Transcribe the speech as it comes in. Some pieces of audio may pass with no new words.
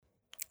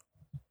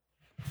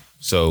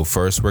So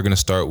first, we're gonna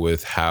start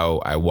with how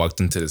I walked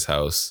into this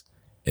house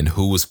and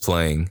who was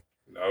playing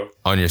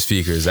on your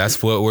speakers.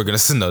 That's what we're gonna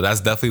know.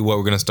 That's definitely what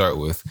we're gonna start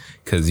with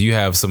because you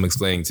have some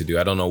explaining to do.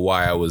 I don't know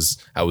why I was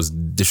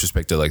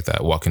disrespected like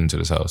that walking into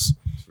this house.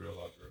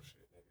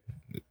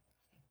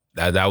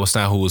 That was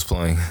not who was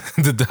playing.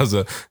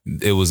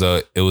 It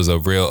was a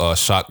real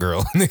shot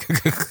girl.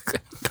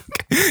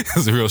 It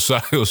was a real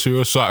shot. It was a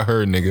real shot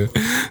her nigga.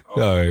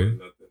 All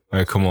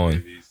right, come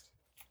on.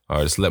 All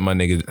right, just let my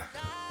nigga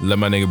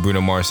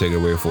Bruno Mars take it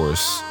away for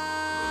us.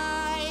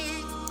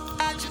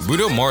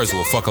 Bruno Mars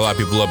will fuck a lot of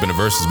people up in the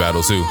versus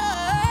battle too.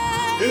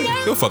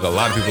 He'll fuck a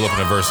lot of people up in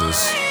the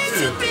versus.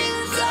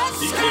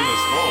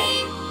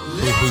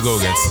 Who we go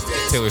against?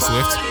 Taylor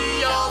Swift?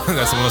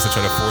 Got someone else to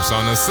try to force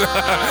on us.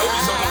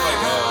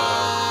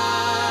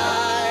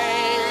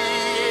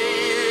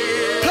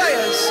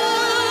 Players,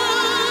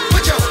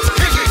 put your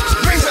pinky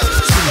rings up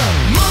to the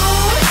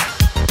moon.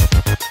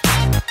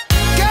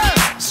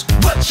 Girls,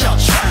 what y'all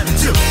trying to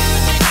do?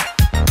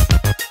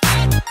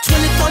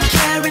 24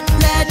 karat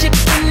magic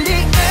in the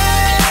air.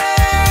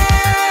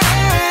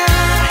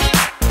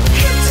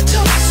 Head to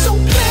toe, so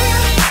clear.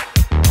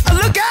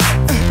 Look out.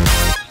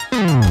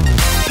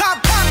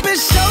 Pop,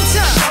 it's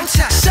showtime.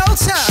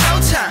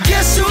 Showtime.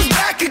 Guess who's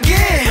back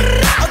again?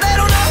 Oh, they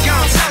don't know.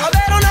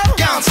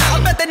 I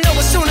bet they know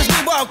as soon as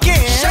we walk in.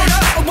 Showed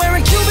up, I'm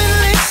wearing Cuban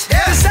links.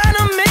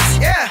 Designer mix.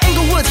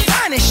 Inglewood's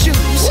finest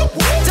shoes.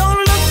 Don't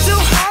look too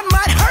hard,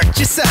 might hurt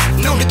yourself.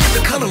 Known to give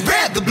the color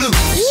red the blues.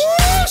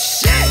 Woo,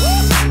 shit.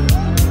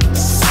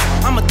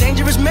 I'm a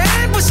dangerous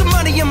man with some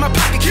money in my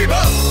pocket. Keep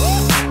up.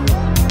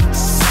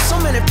 So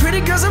many pretty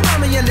girls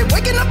around me and they're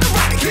waking up the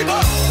rocket. Keep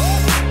up.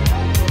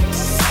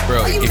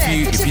 Bro,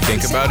 if you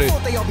think about it,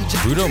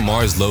 Bruno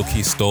Mars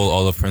low-key stole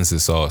all of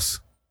Prince's sauce.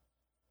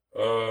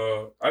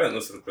 I didn't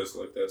listen to Prince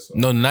like that. So.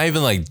 No, not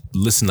even like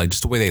listen, like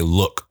just the way they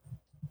look.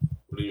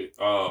 What do you mean?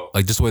 Oh.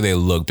 Like just the way they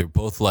look. They're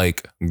both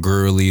like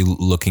girly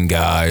looking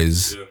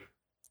guys. Yeah.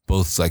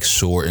 Both like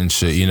short and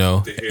shit, you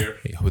know?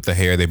 With the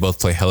hair. They both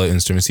play hella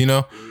instruments, you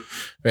know?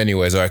 Mm-hmm.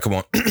 Anyways, all right, come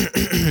on.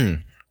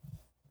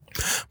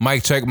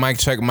 Mic check.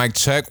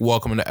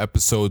 Welcome to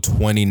episode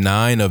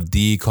 29 of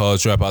the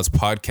College Dropouts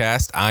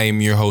podcast. I am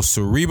your host,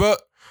 Sariba,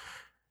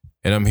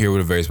 and I'm here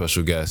with a very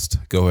special guest.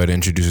 Go ahead and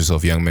introduce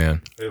yourself, young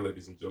man. Hey,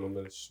 ladies and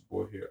gentlemen, it's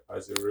your boy here,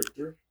 Isaac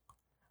Richter.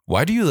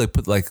 Why do you like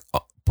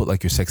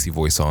put your sexy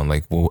voice on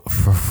like for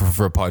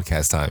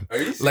podcast time? Are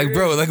you serious? Like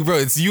bro,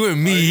 it's you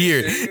and me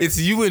here. It's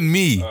you and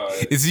me.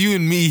 It's you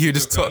and me here.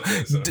 Just talk.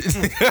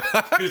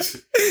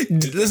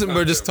 Listen,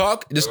 bro. Just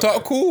talk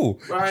cool.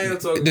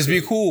 Just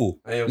be cool.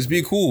 Just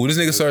be cool. This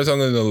nigga started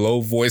talking in a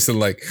low voice and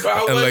like.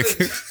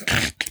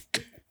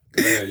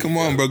 Come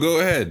on, bro.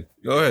 Go ahead.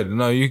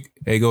 No, you.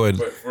 Hey, go ahead.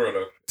 Wait, for real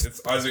though.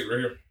 It's Isaac right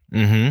here.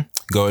 Mm-hmm.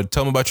 Go ahead.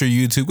 Tell me about your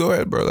YouTube. Go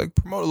ahead, bro. Like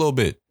promote a little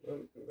bit.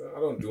 I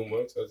don't do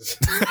much.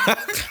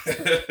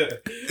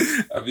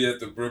 I be at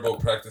the Bribbo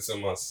practicing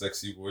my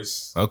sexy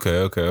voice.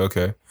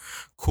 Okay.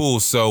 Cool.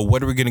 So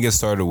what are we gonna get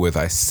started with?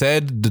 I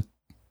said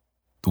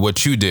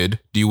what you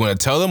did. Do you want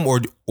to tell them or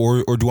do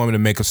you want me to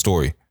make a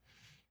story?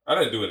 I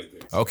didn't do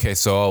anything. Okay,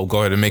 so I'll go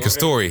ahead and make a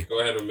story.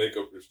 Go ahead and make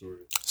up your story.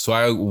 So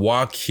I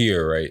walk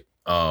here, right?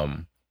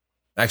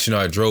 Actually,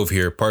 no, I drove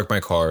here, parked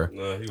my car.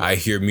 I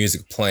hear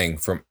music playing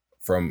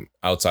from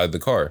outside the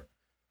car.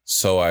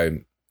 So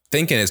I'm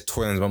thinking it's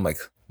Tory Lanez, but I'm like,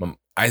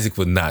 Isaac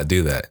would not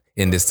do that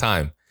in this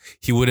time.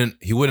 He wouldn't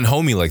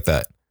hold me like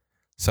that.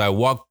 So I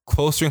walk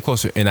closer and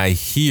closer and I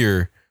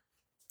hear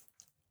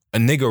a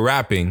nigga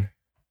rapping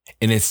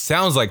and it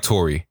sounds like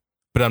Tory,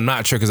 but I'm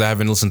not sure because I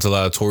haven't listened to a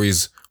lot of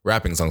Tory's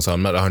rapping songs, so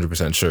I'm not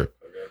 100% sure.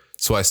 Okay.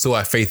 So I still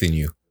have faith in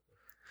you.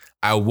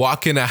 I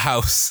walk in a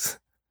house.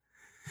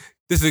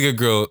 This nigga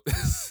girl,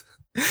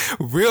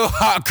 real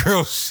hot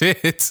girl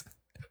shit.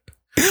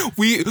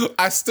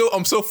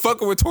 I'm so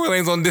fucking with Tory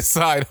Lanez on this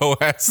side, hoe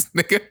ass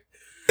nigga.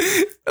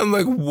 I'm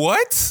like,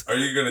 what? Are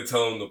you gonna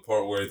tell him the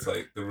part where it's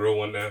like the real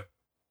one now?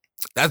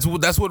 That's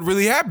what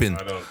really happened.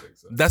 I don't think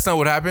so. That's not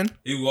what happened.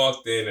 He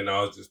walked in and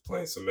I was just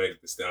playing some Meg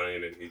the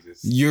Stallion and he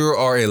just. You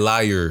are a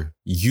liar.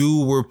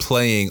 You were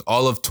playing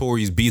all of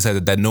Tory's beats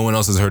that no one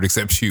else has heard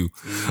except you.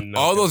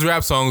 All those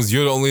rap songs,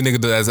 you're the only nigga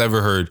that's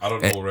ever heard. I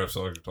don't know what rap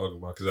songs you're talking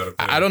about because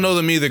I don't know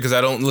them either because I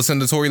don't listen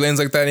to Tory Lanez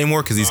like that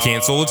anymore because he's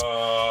canceled.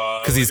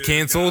 Because he's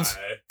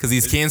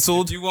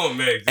canceled. You want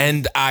Meg?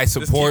 And I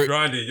support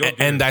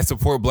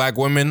black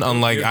women,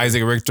 unlike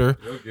Isaac Richter.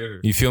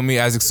 You feel me?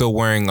 Isaac's still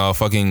wearing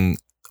fucking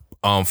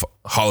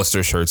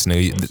Hollister shirts.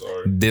 They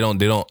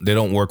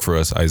don't work for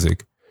us,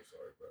 Isaac. I'm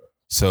sorry, bro.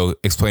 So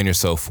explain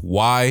yourself.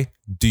 Why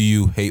do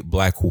you hate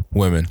black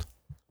women?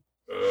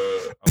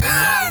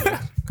 I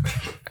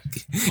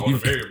want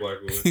to marry a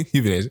black woman.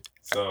 You've been answered.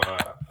 So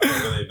I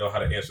don't really know how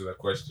to answer that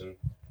question.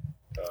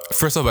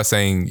 First off, by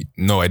saying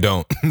no, I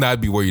don't.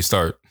 That'd be where you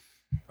start.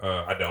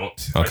 I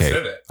don't. Okay. I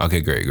said that. Okay,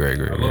 great.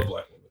 I love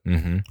black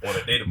women. Mm-hmm. Want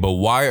to date them. But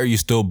why are you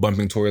still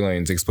bumping Tory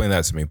Lanez? Explain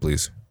that to me,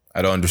 please.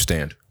 I don't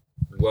understand.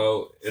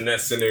 Well, in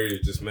that scenario you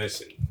just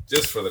mentioned,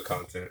 just for the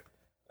content.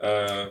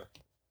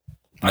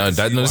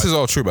 This is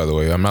all true, by the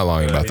way. I'm not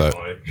lying about that.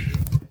 Lying.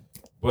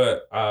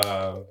 But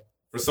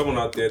for someone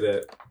out there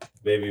that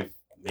maybe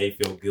may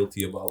feel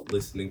guilty about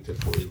listening to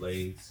Tory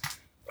Lanez,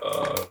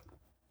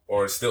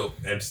 or still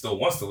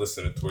wants to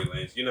listen to Tory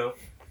Lanez, you know,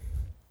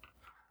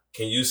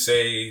 can you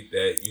say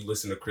that you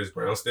listen to Chris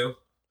Brown still?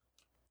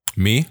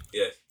 Me?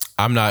 Yes.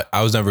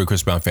 I was never a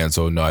Chris Brown fan,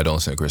 so no, I don't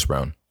listen to Chris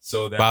Brown.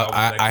 So that but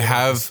I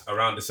have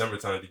around December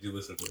time. Did you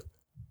listen to it?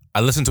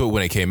 I listened to it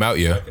when it came out.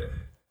 Yeah. Okay.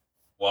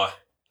 Why?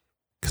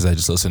 Because I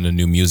just listen to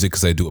new music.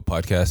 Because I do a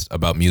podcast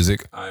about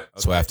music,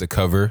 so I have to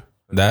cover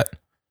that.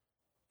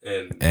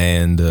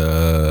 And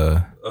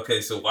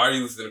okay, so why are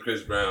you listening to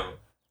Chris Brown?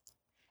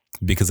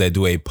 Because I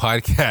do a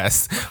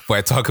podcast where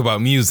I talk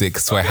about music,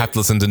 so I have to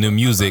listen to new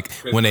music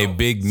when a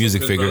big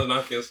music figure.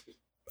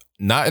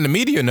 Not in the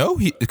media, no.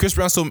 Chris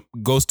Brown still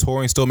goes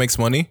touring, still makes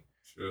money.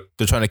 Sure.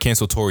 They're trying to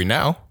cancel Tory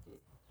now,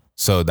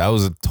 so that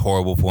was a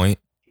horrible point.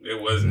 It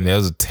wasn't. That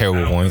was a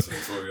terrible point.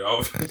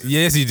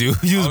 Yes, you do.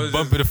 You was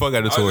bumping the fuck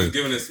out of Tory. I was just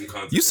giving it some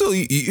context. You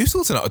still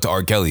listen to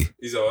R. Kelly.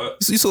 He's all right.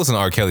 You still listen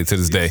to R. Kelly to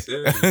this day.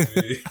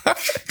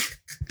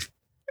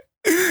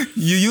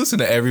 You listen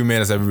to every man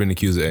that's ever been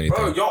accused of anything.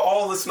 Bro, y'all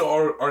all listen to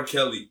R.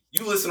 Kelly.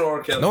 You listen to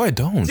R. Kelly. No, I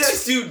don't.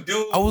 Yes, you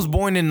do. I was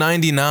born in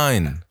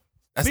 '99.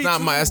 That's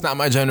not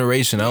my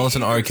generation. I don't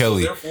listen to R.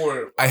 Kelly.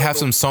 So I have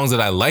some songs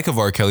that I like of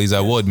R. Kelly's. I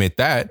will admit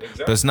that,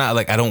 exactly. But it's not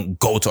like I don't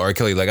go to R.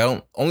 Kelly. Like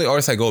only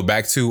artists I go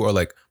back to are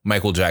like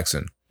Michael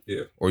Jackson.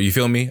 Yeah. Or you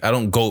feel me? I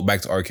don't go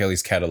back to R.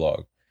 Kelly's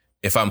catalog.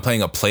 If I'm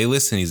playing a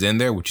playlist and he's in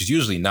there, which is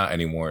usually not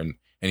anymore in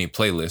any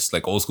playlist,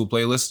 like old school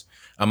playlist,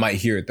 I might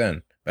hear it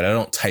then. But I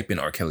don't type in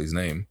R. Kelly's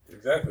name.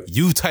 Exactly.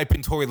 You type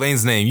in Tory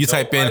Lanez's name. You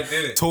type in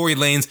Tory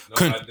Lanez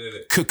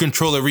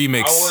Controller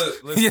Remix.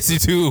 Yes, you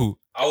do.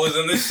 I was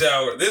in the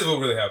shower. This is what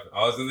really happened.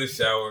 I was in the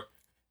shower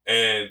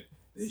and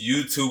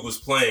YouTube was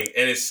playing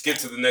and it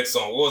skipped to the next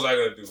song. What was I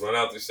gonna do? Run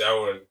out the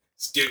shower and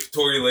skip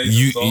Tory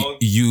Lanez's song?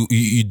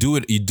 You do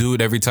it. You do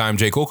it every time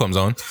J. Cole comes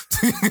on.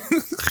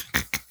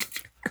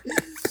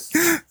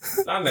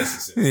 Not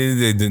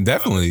necessarily.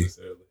 Definitely.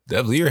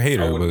 You're a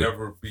hater. I would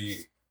never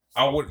be.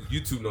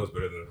 YouTube knows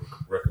better than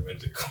recommend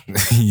J. Cole.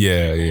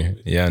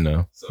 Yeah. I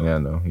know. So, I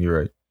know.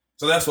 You're right.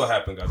 So that's what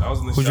happened, guys. I was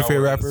in the shower. Who's your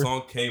favorite rapper? The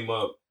song came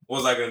up.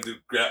 What was I gonna do?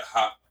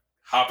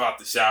 Hop out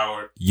the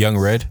shower. Young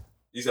Red.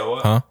 You said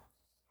what? Huh?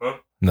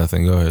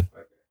 Nothing. Go ahead.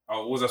 Okay.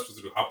 What was I supposed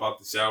to do? Hop out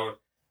the shower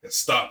and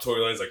stop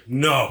Tory Lanez? Like,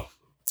 no.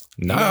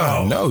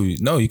 No.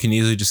 You can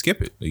easily just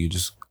skip it. You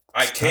just.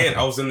 I can't.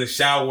 I was in the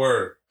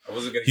shower. I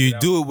wasn't gonna. You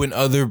do it when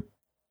other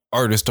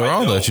artists are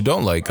on that you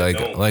don't like.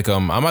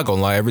 I'm not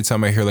gonna lie. Every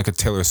time I hear like a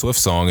Taylor Swift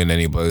song in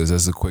anybody's,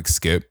 that's a quick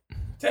skip.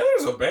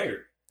 Taylor's a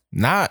banger.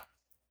 Not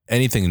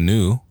anything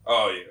new.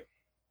 Oh yeah.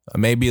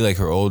 Maybe like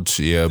her old,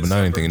 but not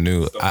anything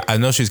new. I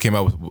know she's came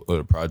out with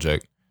a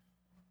project.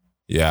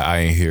 Yeah, I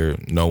ain't hear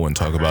no one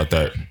talk about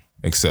that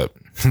except,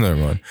 never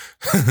mind.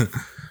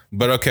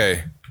 But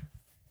okay.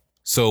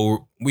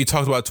 So we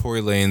talked about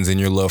Tory Lanez and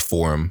your love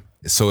for him.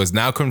 So it's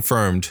now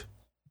confirmed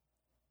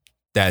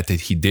that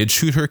he did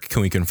shoot her.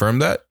 Can we confirm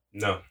that?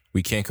 No.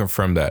 We can't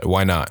confirm that.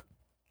 Why not?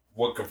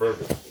 What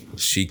confirmed it?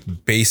 She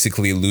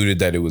basically alluded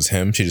that it was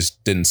him. She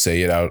just didn't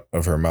say it out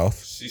of her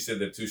mouth. She said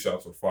that 2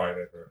 shots were fired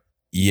at her.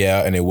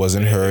 Yeah, and it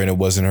wasn't her, and it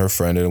wasn't her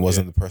friend, and it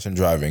wasn't the person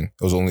driving.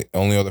 It was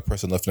only other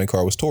person left in the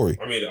car was Tory.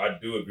 I mean, I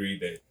do agree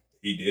that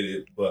he did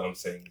it, but I'm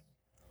saying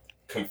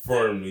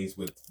confirmed means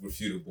with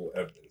refutable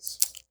evidence.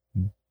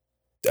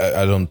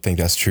 I don't think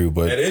that's true,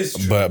 but that is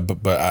true.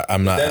 But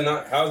I'm not.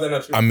 How is that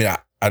not true? I mean,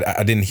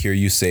 I didn't hear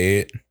you say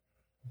it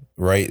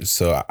right,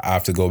 so I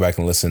have to go back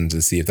and listen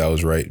to see if that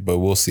was right. But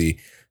we'll see.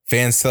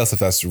 Fans, tell us if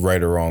that's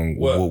right or wrong.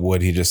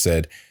 What he just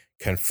said.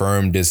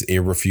 Confirmed is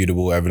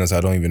irrefutable evidence.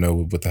 I don't even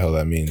know what the hell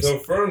that means.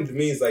 Confirmed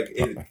means like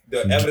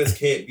the evidence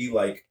can't be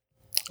like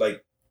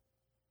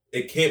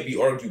it can't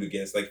be argued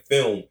against, like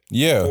film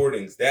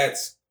recordings.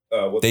 That's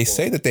what they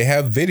say that they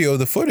have video of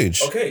the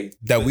footage. Okay,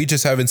 that we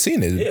just haven't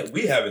seen it. Yeah,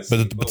 we haven't seen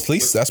it. But at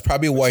least that's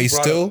probably why he's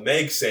still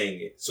Meg saying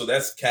it. So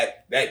that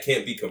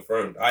can't be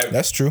confirmed.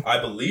 That's true.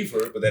 I believe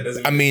her, but that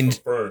doesn't.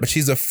 Confirmed. But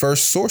she's a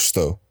first source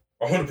though.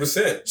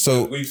 100%.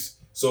 So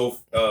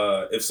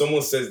if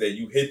someone says that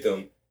you hit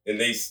them. And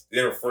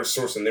they're a first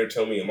source, and they're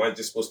telling me, am I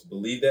just supposed to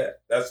believe that?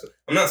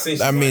 I'm not saying.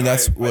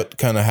 That's what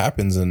kind of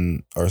happens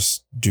in our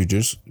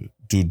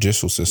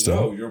judicial system.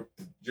 No,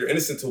 you're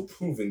innocent till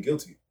proven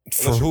guilty.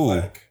 For who?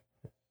 Black.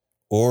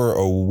 Or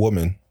a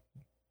woman.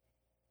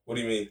 What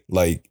do you mean?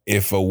 Like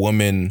if a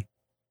woman,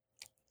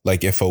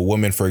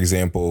 for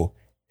example,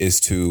 is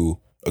to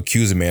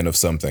accuse a man of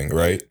something,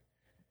 right?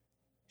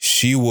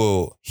 He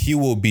will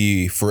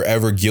be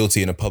forever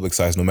guilty in a public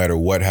size, no matter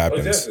what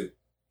happens. Exactly.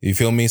 You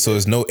feel me? So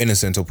there's no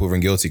innocent until proven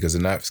guilty, because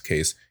in that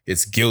case,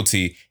 it's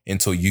guilty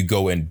until you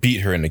go and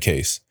beat her in the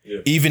case.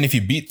 Yeah. Even if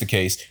you beat the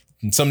case,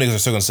 some niggas are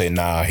still going to say,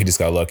 nah, he just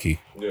got lucky.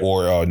 Yeah.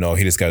 Or, no,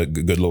 he just got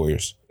good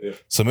lawyers. Yeah.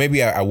 So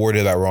maybe I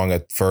worded that wrong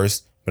at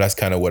first, but that's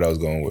kind of what I was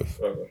going with.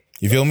 Okay.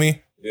 You feel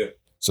me? Yeah.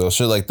 So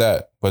shit like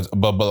that. But a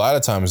lot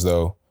of times,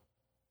 though,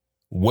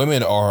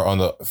 women are on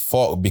the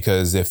fault,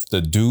 because if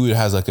the dude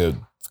has like a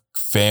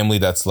family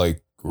that's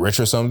like rich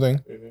or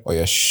something, oh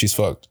yeah, she's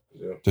fucked.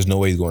 Yeah. There's no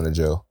way he's going to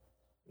jail.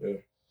 Yeah.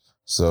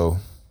 So,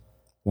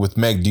 with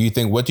Meg,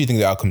 what do you think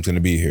the outcome's going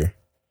to be here?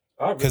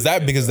 Because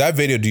that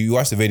video, do you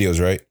watch the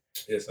videos, right?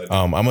 Yes, I do.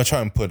 I'm gonna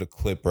try and put a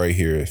clip right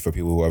here for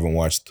people who haven't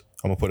watched.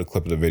 I'm gonna put a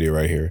clip of the video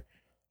right here.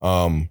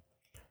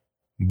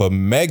 But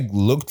Meg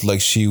looked like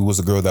she was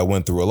a girl that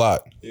went through a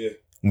lot. Yeah.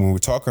 When we were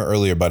talking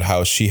earlier about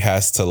how she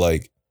has to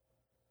like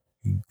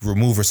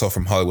remove herself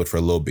from Hollywood for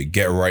a little bit,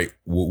 get right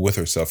with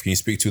herself. Can you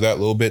speak to that a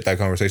little bit? That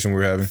conversation we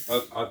were having.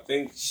 I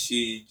think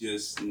she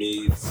just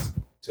needs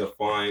to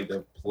find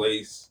a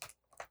place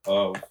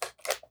of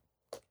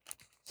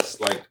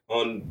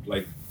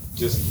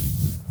just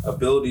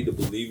ability to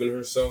believe in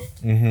herself.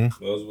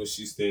 Mm-hmm. Knows what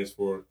she stands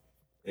for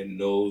and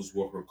knows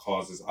what her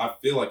cause is. I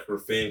feel like her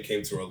fame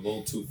came to her a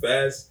little too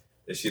fast,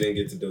 that she didn't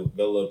get to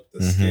develop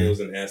the skills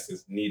and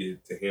assets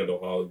needed to handle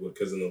Hollywood.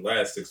 Because in the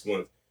last 6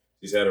 months,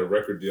 she's had a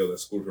record deal that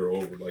screwed her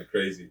over like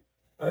crazy.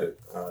 I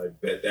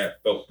bet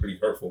that felt pretty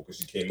hurtful because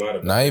she came out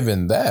of it. Not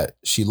even that.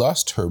 She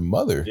lost her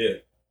mother. Yeah.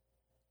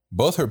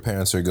 Both her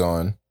parents are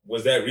gone.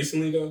 Was that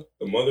recently though?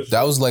 The mother?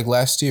 That was like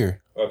last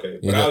year. Okay.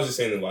 But I was just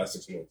saying in the last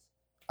 6 months.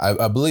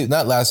 I believe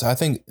not last. I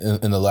think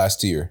in the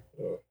last year.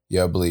 Oh.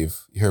 Yeah, I believe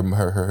her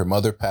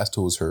mother passed,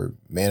 who was her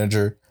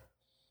manager,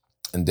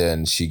 and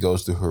then she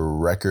goes through her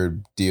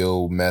record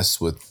deal mess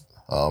with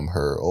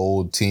her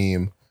old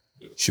team.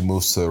 She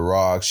moves to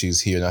Rock.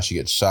 She's here now. She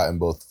gets shot in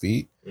both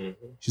feet.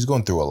 Mm-hmm. She's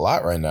going through a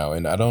lot right now,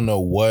 and I don't know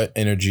what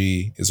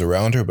energy is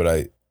around her.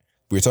 But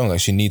we were talking like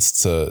she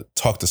needs to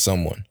talk to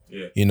someone.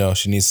 Yeah. You know,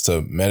 she needs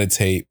to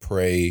meditate,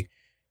 pray,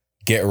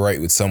 get right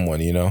with someone,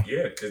 you know?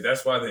 Yeah, because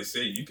that's why they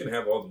say you can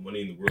have all the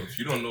money in the world. If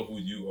you don't know who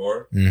you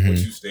are, Mm-hmm. what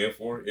you stand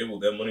for,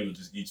 that money will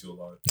just eat you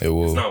alive. It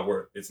will.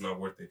 It's not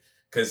worth it.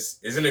 Because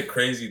isn't it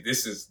crazy?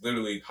 This is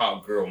literally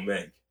Hot Girl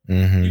Meg.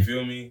 Mm-hmm. You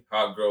feel me?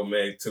 Hot Girl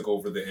Meg took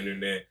over the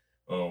internet,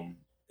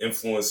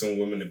 influencing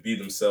women to be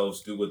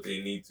themselves, do what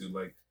they need to.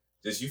 Like,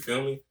 just, you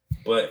feel me?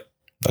 But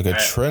like a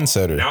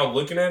trendsetter. Now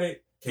looking at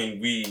it,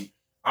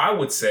 I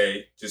would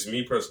say, just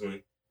me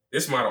personally,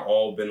 this might have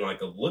all been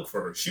like a look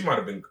for her. She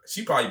probably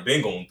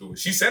been going through it.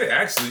 She said it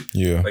actually.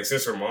 Yeah. Like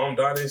since her mom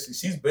died,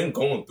 she's been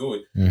going through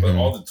it. Mm-hmm. But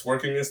all the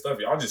twerking and stuff,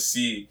 y'all just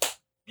see,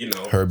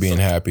 her being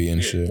happy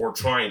and shit. Or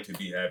trying to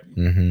be happy.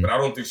 Mm-hmm. But I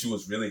don't think she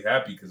was really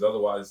happy because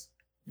otherwise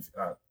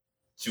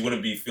she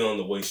wouldn't be feeling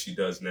the way she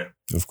does now.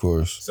 Of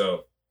course.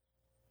 So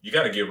you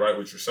got to get right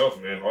with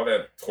yourself, man. All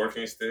that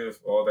twerking stuff,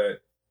 all that.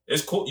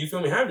 It's cool. You feel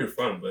me? Have your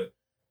fun, but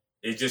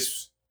it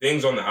just...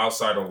 Things on the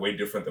outside are way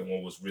different than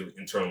what was really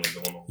internally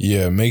going on.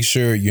 Yeah, make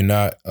sure you're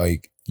not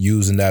like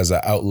using that as an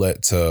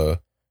outlet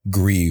to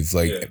grieve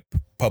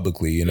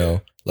publicly, you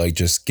know? Like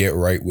just get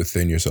right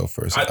within yourself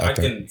first. I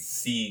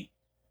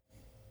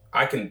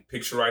can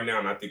picture right now,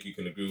 and I think you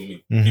can agree with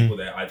me, Mm-hmm. people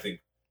that I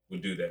think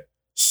would do that.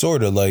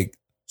 Sort of like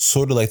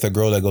the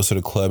girl that goes to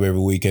the club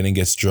every weekend and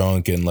gets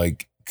drunk and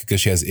like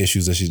because she has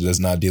issues that she's just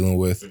not dealing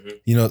with. Mm-hmm.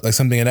 You know, like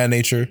something in that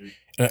nature.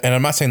 Mm-hmm. And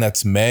I'm not saying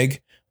that's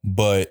Meg,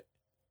 but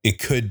it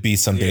could be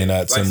something in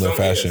that similar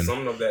fashion. Yeah,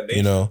 something of that nature.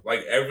 You know? Like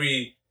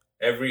every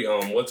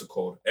what's it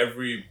called?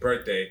 Every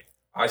birthday,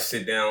 I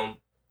sit down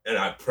and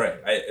I pray.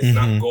 It's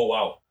not go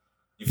out.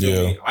 You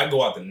feel me? I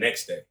go out the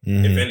next day,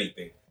 if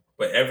anything.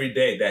 But every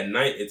day, that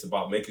night, it's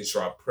about making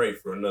sure I pray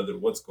for another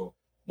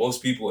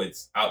most people,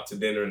 it's out to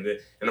dinner.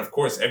 And of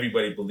course,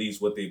 everybody believes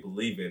what they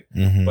believe in.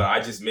 Mm-hmm. But I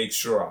just make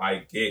sure I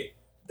get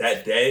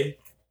that day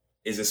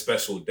is a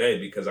special day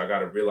because I got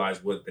to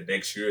realize what the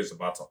next year is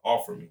about to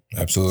offer me.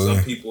 Absolutely.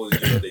 Some people,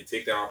 they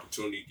take that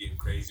opportunity to get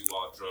crazy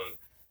while drunk,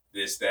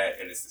 this, that,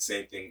 and it's the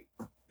same thing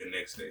the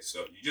next day.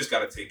 So you just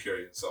got to take care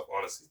of yourself,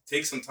 honestly.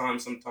 Take some time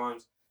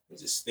sometimes and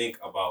just think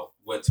about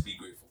what to be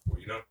grateful for,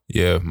 you know?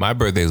 Yeah, my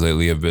birthdays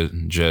lately have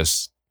been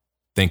just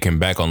thinking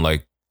back on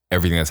like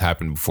everything that's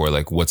happened before,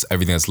 like what's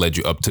everything that's led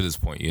you up to this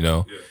point, you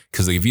know?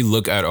 Because like if you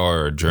look at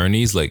our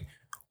journeys, like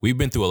we've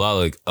been through a lot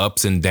of like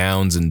ups and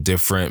downs and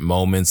different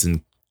moments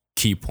and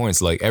key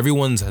points. Like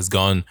everyone's has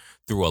gone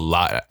through a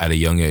lot at a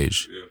young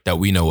age that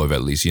we know of,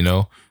 at least, you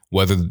know,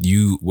 whether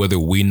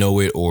we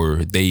know it or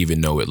they even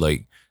know it,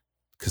 like,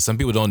 because some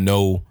people don't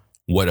know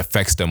what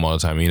affects them all the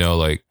time, you know,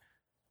 like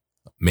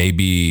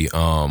maybe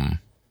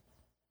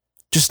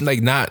just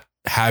like not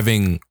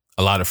having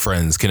a lot of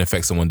friends can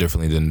affect someone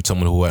differently than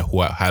someone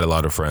who had a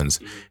lot of friends.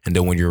 And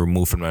then when you're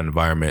removed from that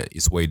environment,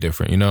 it's way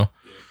different, you know?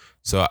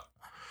 So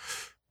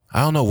I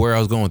don't know where I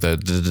was going with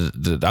that.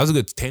 That was a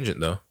good tangent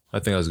though. I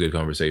think that was a good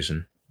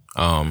conversation.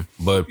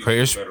 But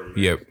prayers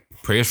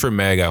for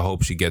Meg. I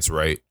hope she gets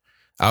right.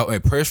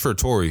 Prayers for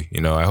Tory.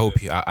 You know, I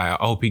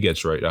hope he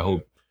gets right. I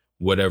hope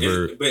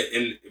whatever.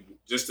 And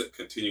just to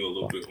continue a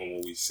little bit on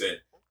what we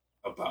said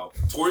about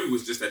Tory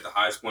was just at the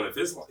highest point of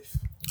his life.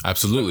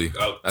 Absolutely,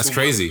 that's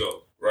crazy,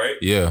 ago, right?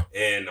 Yeah,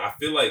 and I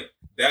feel like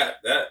that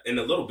in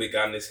a little bit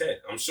got in his head.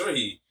 I'm sure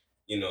he,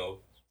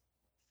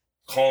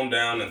 calmed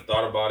down and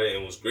thought about it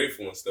and was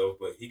grateful and stuff,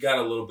 but he got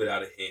a little bit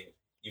out of hand.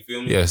 You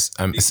feel me? Yes.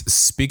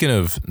 Speaking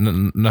of,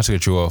 not to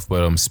get you off,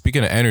 but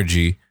speaking of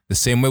energy, the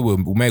same way with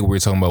Meg, we were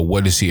talking about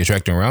what is she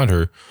attracting around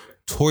her.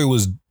 Tory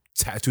was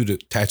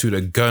tattooed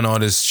a gun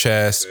on his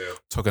chest,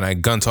 talking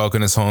like gun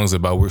talking in songs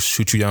about we'll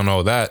shoot you down and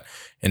all that.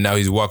 And now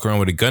he's walking around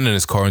with a gun in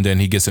his car and then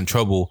he gets in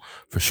trouble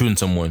for shooting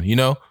someone, you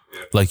know?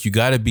 Yeah. Like, you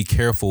got to be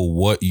careful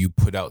what you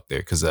put out there,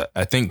 because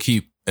I think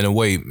he, in a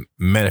way,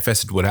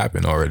 manifested what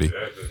happened already.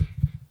 Exactly.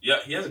 Yeah,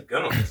 he has a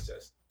gun on his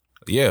chest.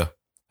 Yeah.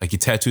 Like, he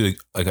tattooed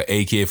like an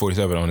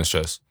AK-47 on his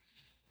chest.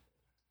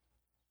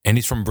 And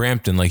he's from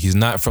Brampton. Like, he's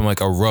not from like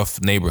a rough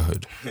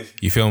neighborhood.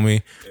 You feel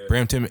me?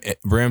 Yeah.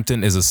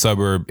 Brampton is a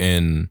suburb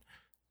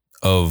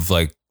of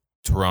like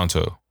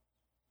Toronto.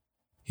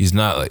 He's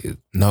not like,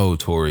 no,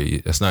 Tory,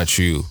 that's not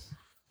you.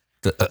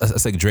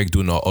 That's like Drake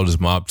doing all this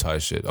mob tie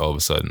shit all of a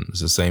sudden.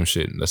 It's the same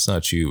shit. That's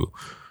not you.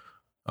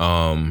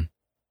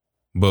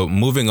 But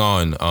moving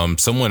on,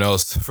 someone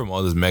else from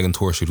all this Megan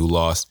Tour shit who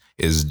lost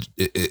is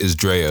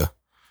Drea.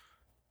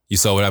 You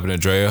saw what happened to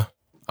Drea?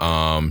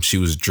 She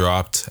was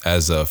dropped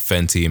as a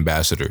Fenty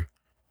ambassador.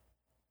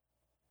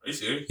 Are you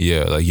serious?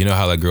 Yeah, like, you know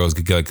how like girls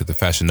get like the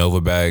Fashion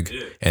Nova bag,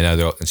 and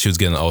now she was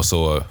getting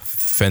also a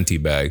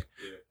Fenty bag,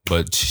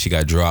 but she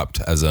got dropped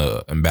as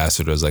a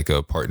ambassador, as like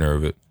a partner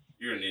of it.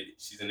 You're an idiot.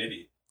 She's an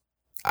idiot.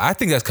 I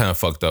think that's kind of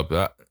fucked up.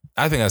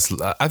 I think that's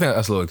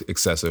a little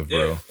excessive,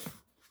 bro.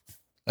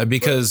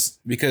 Because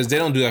they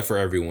don't do that for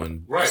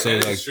everyone, right? So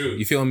like, is true.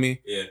 You feel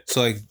me? Yeah.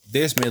 So like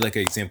they just made like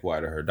an example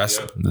out of her.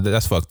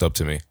 That's fucked up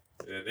to me.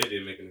 Yeah, they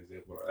did make an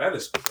example. That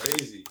is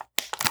crazy.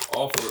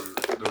 All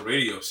for the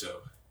radio show.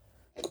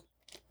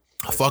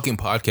 A fucking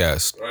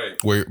podcast, right?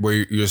 Where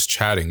you're just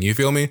chatting. You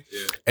feel me?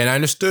 Yeah. And I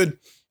understood.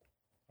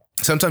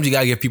 Sometimes you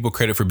gotta give people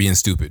credit for being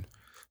stupid.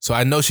 So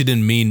I know she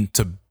didn't mean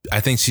to. I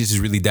think she's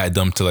just really that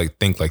dumb to like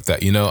think like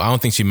that. You know, I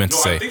don't think she meant to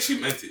say. I think she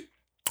meant it.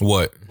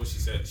 What she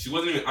said. She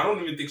wasn't even. I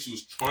don't even think she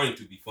was trying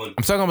to be funny.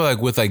 I'm talking about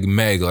like with like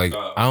Meg. Like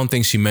I don't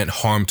think she meant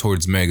harm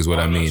towards Meg is what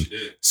I mean.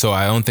 So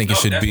I don't think it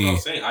should be. What I'm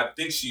saying. I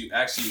think she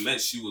actually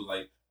meant she would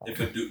like. If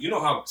a dude, you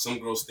know how some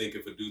girls think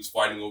if a dude's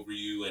fighting over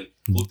you and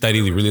that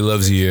he really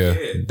loves you.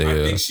 I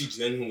think she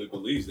genuinely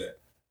believes that.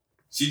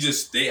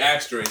 They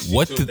asked her and she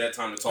took that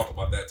time to talk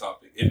about that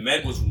topic. If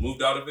Meg was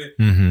removed out of it,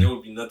 there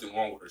would be nothing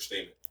wrong with her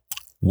statement.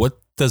 What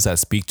does that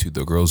speak to,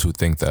 the girls who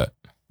think that?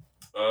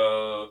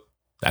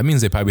 That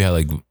means they probably had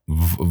like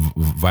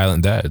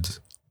violent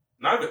dads.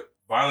 Not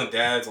violent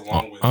dads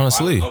along with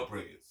honestly violent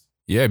upbringings.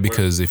 Yeah,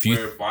 because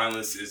where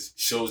violence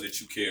shows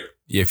that you care.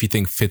 Yeah, if you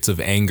think fits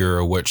of anger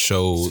or what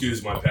shows.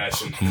 Excuse my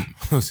passion.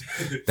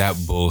 That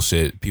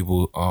bullshit.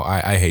 People,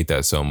 I hate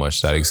that so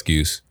much, that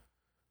excuse.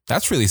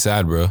 That's really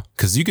sad, bro.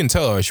 Because you can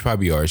tell her she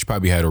probably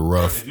had a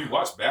rough. If you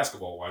watch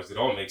Basketball Wives, it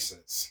all makes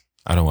sense.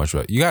 I don't watch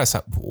that. You gotta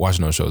stop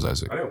watching those shows,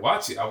 Isaac. I didn't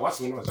watch it. I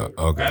watched it when I was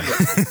younger. Okay.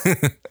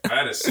 I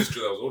had a sister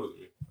that was older than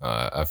me.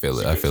 I feel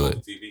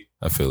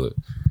it.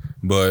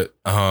 But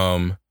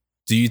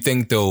do you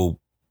think they'll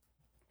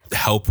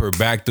help her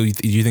back? Do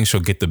you think she'll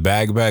get the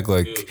bag back?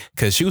 Like,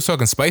 because she was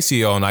talking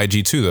spicy on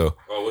IG too, though.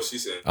 Oh, what's she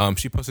saying?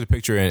 She posted a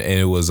picture and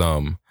it was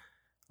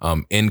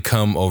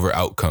income over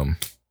outcome,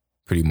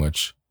 pretty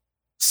much.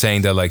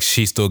 Saying that like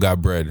she still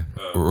got bread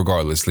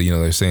regardless. You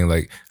know, they're saying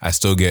like I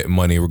still get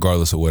money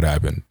regardless of what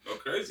happened. Oh,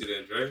 crazy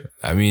then, Dre.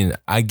 I mean,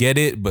 I get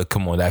it, but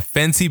come on, that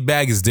fancy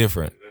bag is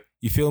different.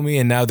 You feel me?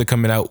 And now they're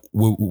coming out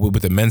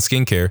with the men's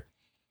skincare.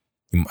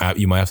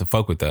 You might have to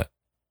fuck with that.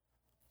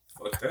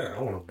 Fuck that. I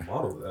don't want to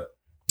model that.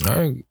 All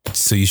right.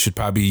 So you should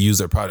probably use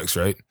their products,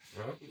 right?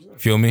 100%.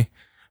 Feel me?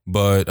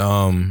 But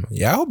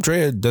yeah, I hope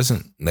Drea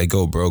doesn't like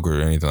go broke or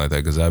anything like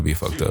that, because that'd be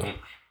fucked up.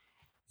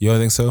 You don't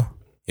think so?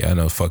 Yeah, I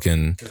know,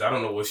 fucking. Because I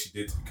don't know what she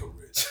did to become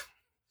rich.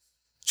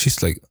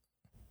 She's like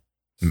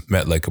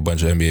met like a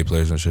bunch of NBA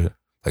players and shit.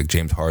 Like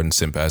James Harden,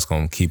 simp ass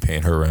gonna keep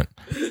paying her rent.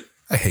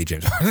 I hate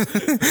James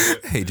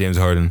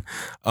Harden.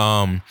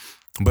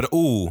 But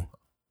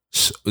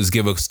let's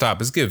give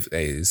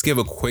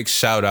a quick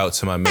shout out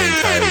to my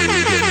man Kyrie.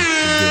 Give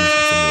him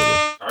some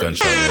little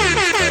gunshot.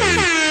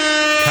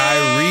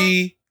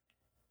 Kyrie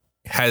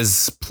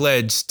has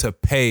pledged to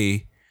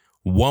pay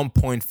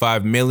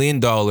 $1.5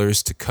 million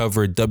to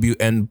cover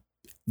WNBA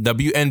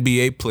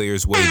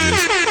players'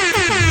 wages for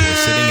people who are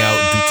sitting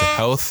out due to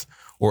health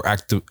or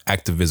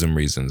activism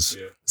reasons.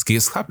 Yeah.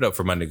 Let's clap it up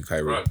for my nigga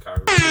Kyrie. Right,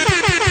 Kyrie.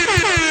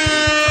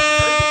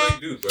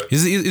 Dude,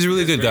 he's a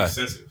really good guy.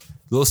 Sensitive.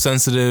 A little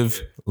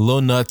sensitive, a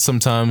little nuts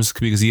sometimes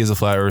because he is a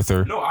flat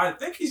earther. No, I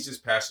think he's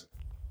just passionate.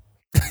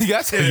 You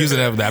gotta stop using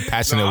that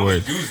passionate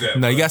word.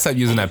 No, you gotta stop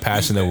using that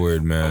passionate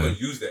word, man. I'm gonna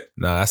use that.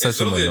 Nah, that's such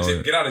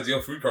a get out of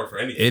jail free card for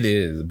anything. It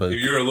is, but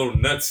if you're a little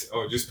nuts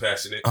or just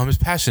passionate, I'm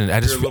just passionate. I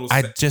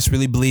just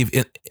really believe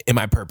in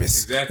my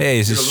purpose. Exactly.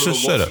 Hey,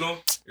 just shut up.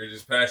 You're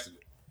just passionate.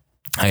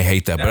 I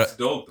hate that, that's but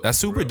dope, though, that's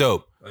super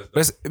dope.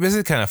 But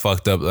it's kind of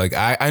fucked up. Like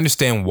I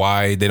understand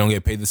why they don't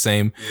get paid the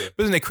same,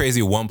 but isn't it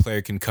crazy? One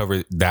player can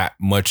cover that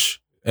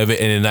much of it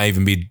and it not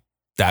even be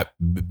that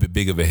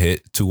big of a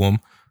hit to them.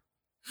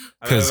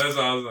 Because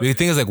the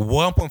thing is, like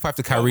 1.5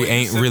 to Kyrie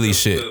ain't really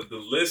shit. The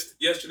list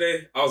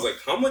yesterday, I was like,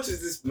 how much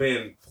is this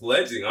man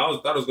pledging?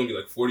 Thought it was gonna be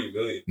like 40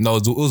 million. No,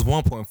 it was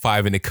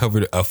 1.5 and it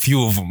covered a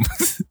few of them.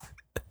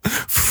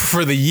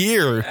 for the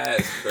year.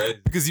 That's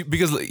crazy.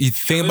 Because you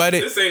think about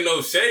it. This ain't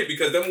no shade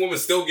because them women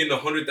still getting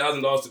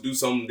 $100,000 to do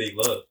something they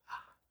love.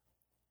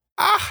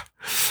 How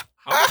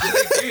much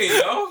are they getting,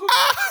 yo?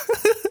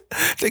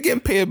 They're getting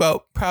paid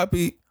about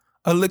probably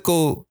a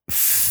little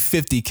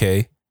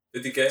 $50K.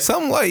 $50K?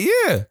 Something like,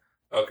 yeah.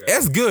 Okay.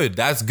 That's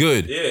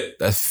good. Yeah.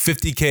 That's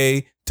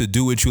 $50K to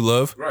do what you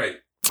love. Right.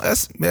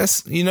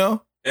 That's you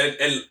know.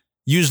 And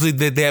usually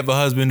they have a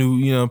husband who,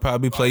 you know,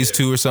 probably plays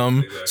too or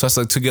something. Exactly. So it's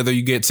like together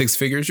you get 6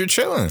 figures, you're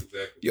chilling.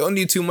 Exactly. You don't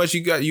need too much.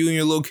 You got you and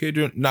your little kid,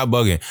 you're not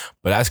bugging.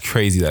 But that's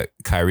crazy that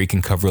Kyrie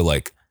can cover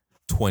like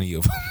 20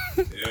 of them.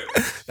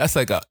 Yeah. That's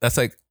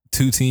like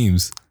 2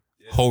 teams,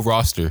 whole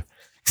roster.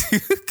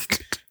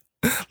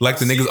 Like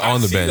the niggas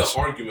on the bench. I see the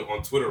argument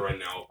on Twitter right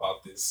now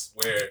about this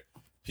where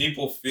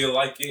people feel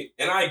like it,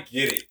 and I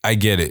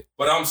get it.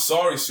 But I'm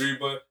sorry, Sri,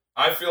 but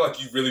I feel like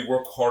you really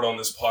work hard on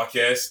this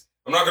podcast.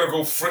 I'm not gonna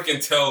go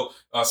freaking tell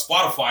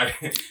Spotify,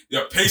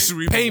 yeah,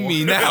 pay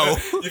me now.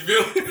 You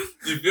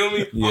feel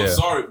me? Yeah. I'm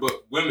sorry,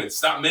 but women,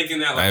 stop making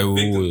that like a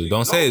victim thing.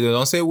 Don't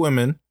say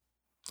women.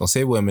 Don't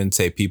say women.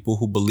 Say people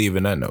who believe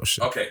in that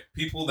notion. Okay,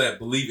 people that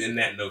believe in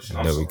that notion.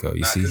 There we go.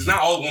 You see, because not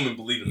all women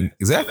believe in that.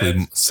 Exactly.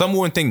 So some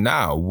women think,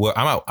 nah,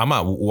 well, I'm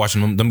not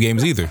watching them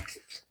games either.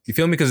 You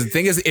feel me? Because the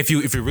thing is, if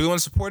you really want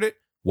to support it,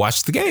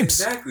 watch the games.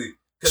 Exactly.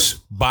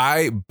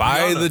 Buy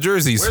Rihanna, the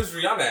jerseys. Where's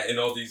Rihanna at in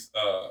all these?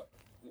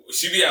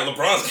 She be at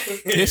LeBron's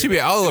games. Yeah, she be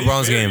at all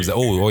LeBron's games.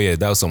 Oh yeah,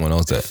 that was someone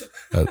else.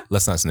 That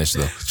let's not snitch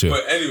though. Sure.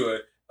 But anyway,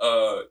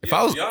 if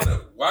I was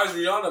Rihanna, why is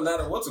Rihanna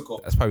not at what's it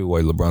called? That's probably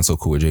why LeBron's so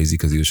cool with Jay-Z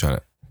because he was trying,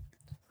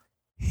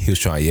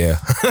 yeah.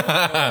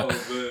 Oh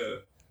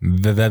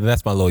man,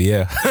 that's my little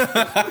yeah.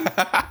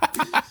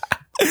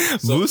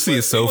 Boosie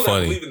is so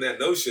funny. Believe in that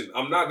notion.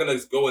 I'm not gonna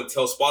go and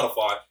tell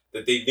Spotify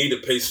that they need to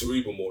pay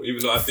Cerebral more,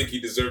 even though I think he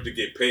deserved to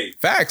get paid.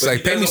 Facts, but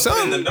like pay me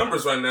some. In the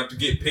numbers right now to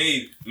get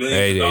paid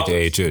millions of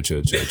dollars.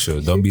 Hey,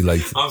 chill. Don't be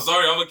like. I'm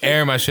sorry, I'm gonna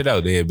airing my shit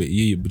out there, but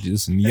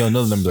listen, you don't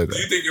know the numbers like that.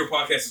 Do you think your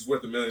podcast is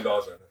worth $1 million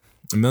right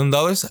now? $1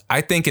 million?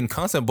 I think in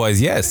concept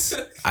wise, yes.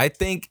 I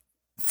think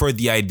for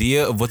the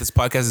idea of what this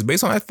podcast is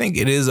based on, I think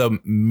it is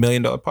 $1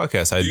 million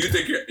podcast. Do you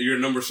think your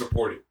numbers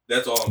support it?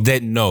 That's all.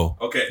 No.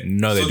 Okay.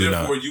 No, they do not. So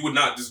therefore, you would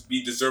not just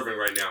be deserving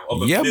right now of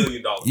 $1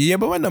 million. Yeah,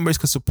 but my numbers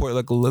could support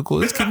like a little.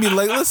 Let's give me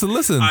like listen.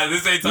 This ain't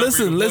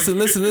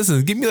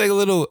Listen. Give me like a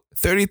little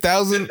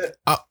 30,000.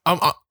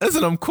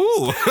 I'm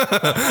cool.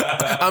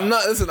 I'm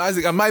not. Listen,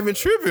 Isaac. I'm not even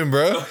tripping,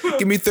 bro.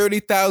 Give me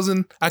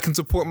 30,000. I can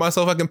support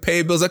myself. I can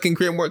pay bills. I can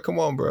create more. Come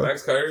on, bro.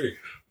 Max Kyrie.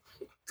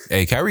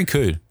 Hey, Kyrie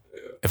could.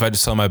 If I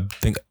just tell him I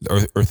think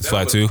Earth is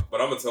flat too.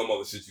 But I'm gonna tell him all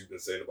the shit you've been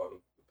saying about him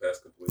the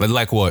past couple of years.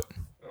 Like what?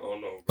 I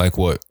don't know. Like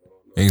what?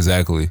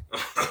 Exactly.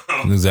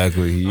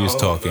 Exactly. He is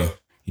talking.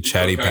 He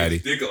chatty patty.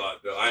 Dick a lot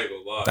though. I ain't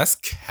gonna lie. That's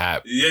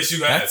cap. Yes,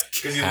 you have. That's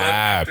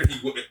cap. After he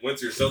went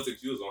to your Celtics,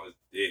 he was on his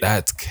dick.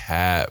 That's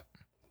cap.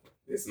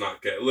 It's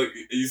not cap. Look,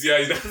 you see how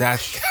he's not.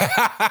 That's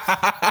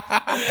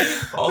cap.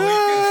 All we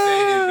can say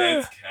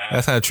is that's cap.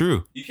 That's not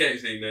true. You can't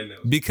say nothing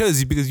else.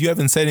 Because you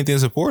haven't said anything to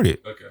support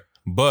it. Okay.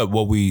 But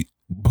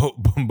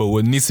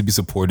what needs to be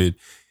supported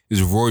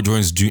is Roy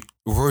Jones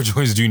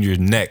Jr.'s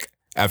neck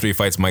after he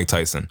fights Mike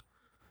Tyson.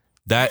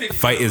 That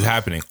fight is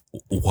happening.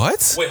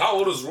 What? Wait, how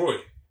old is Roy?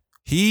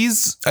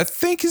 I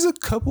think he's a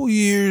couple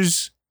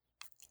years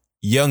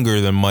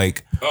younger than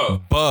Mike.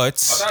 Oh. But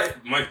I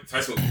thought Mike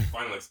Tyson was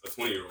fighting like a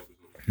 20-year-old.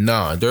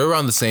 Nah, they're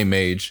around the same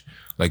age,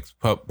 like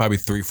probably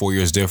 3-4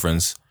 years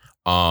difference.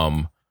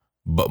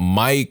 But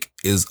Mike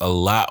is in a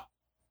lot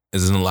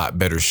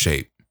better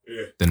shape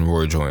than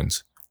Roy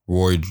Jones.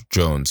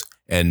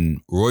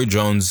 And Roy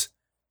Jones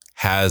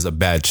has a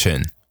bad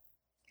chin.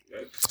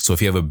 So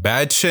if you have a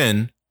bad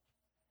chin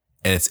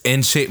and it's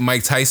in shape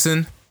Mike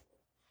Tyson,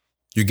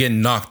 you're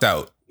getting knocked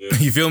out. Yeah.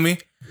 You feel me?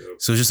 Yeah.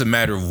 So it's just a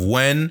matter of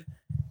when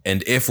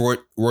and if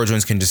Roy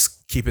Jones can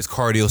just keep his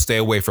cardio, stay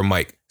away from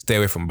Mike. Stay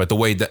away from him. But the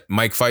way that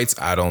Mike fights,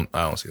 I don't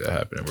see that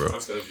happening, bro.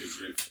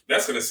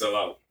 That's gonna sell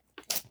out.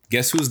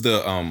 Guess who's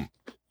the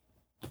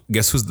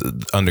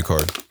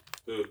undercard?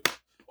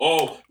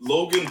 Oh,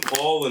 Logan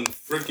Paul and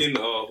freaking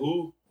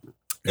who?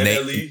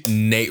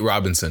 Nate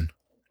Robinson.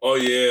 Oh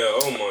yeah.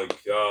 Oh my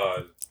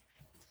god.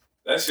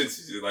 That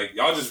shit's like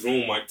y'all just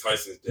ruined Mike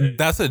Tyson's day.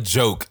 That's a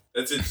joke.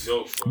 That's a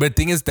joke, bro. But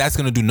the thing is, that's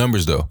gonna do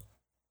numbers though.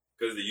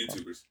 Because of the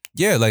YouTubers.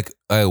 Yeah, like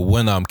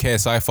when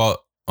KSI fought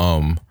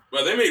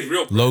Bro, they made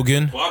real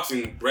Logan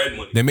boxing bread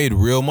money. They made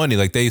real money.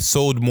 Like they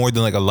sold more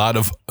than like a lot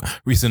of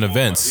recent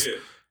events. Yeah.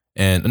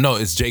 And no,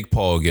 it's Jake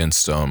Paul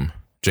against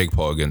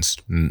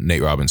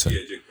Nate Robinson. Yeah,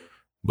 Jake Paul.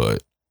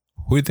 But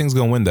who do you think's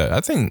gonna win that?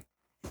 I think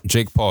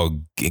Jake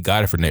Paul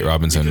got it for Nate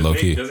Robinson, low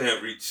key. He doesn't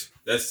have reach.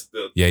 That's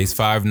the he's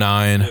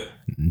 5'9". Yeah.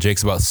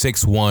 Jake's about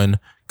 6'1".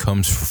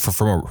 Comes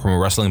from a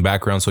wrestling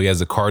background, so he has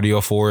the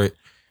cardio for it,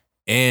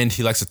 and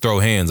he likes to throw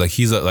hands. Like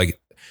he's like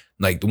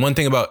the one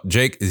thing about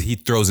Jake is he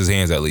throws his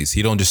hands at least.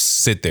 He don't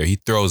just sit there. He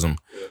throws them.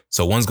 Yeah.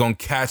 So one's gonna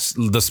catch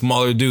the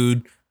smaller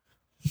dude.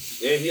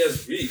 And he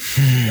has reach.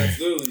 That's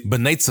literally. But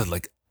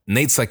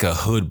Nate's like a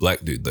hood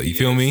black dude though. You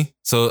feel me?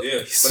 So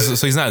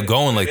so he's not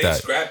going like that.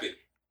 Scrap it.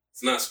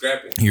 It's not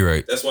scrapping. You're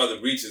right. That's why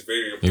the reach is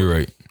very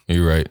important.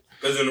 You're right.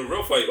 Because in a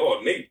real fight,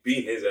 Nate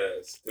beat his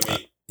ass to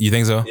me. You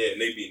think so? Yeah,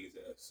 Nate beat his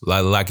ass.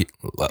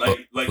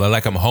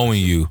 Like I'm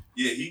hoeing you.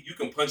 Yeah, you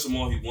can punch him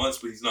all he wants,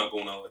 but he's not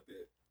going out like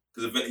that.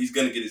 Because he's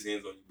gonna get his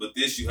hands on you. But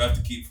this, you have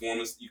to keep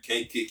forming. You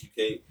can't kick. You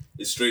can't.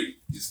 It's straight.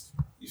 Just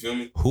you feel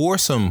me? Who are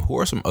some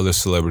other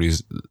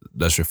celebrities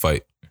that should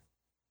fight?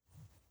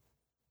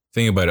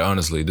 Think about it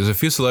honestly. There's a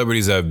few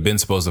celebrities that have been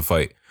supposed to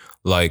fight,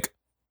 like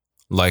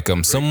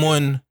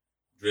someone.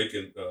 Drake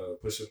and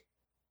Pusha.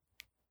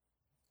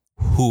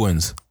 Who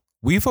wins?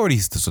 We've already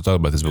talked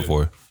about this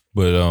before,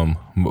 but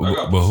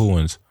who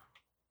wins?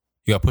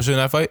 You got Pusha in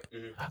that fight?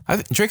 Mm-hmm. I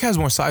think Drake has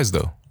more size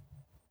though.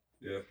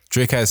 Yeah.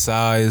 Drake has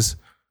size,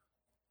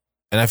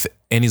 and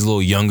he's a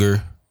little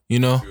younger, you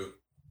know. True.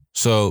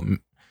 So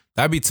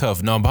that'd be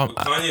tough. No, but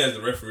Kanye as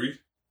the referee.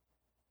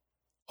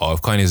 Oh,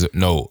 if Kanye's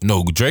no,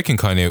 Drake and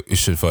Kanye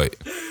should fight.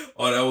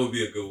 Oh, that would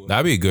be a good one.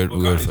 That'd be a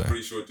good fight.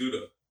 Pretty short too,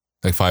 though.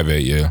 Like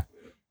 5'8", yeah.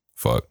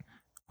 Fuck.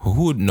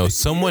 Who would? No,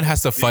 someone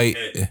has to fight.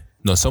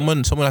 No,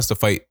 someone has to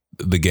fight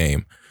the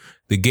game.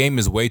 The game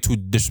is way too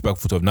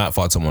disrespectful to have not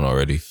fought someone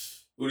already.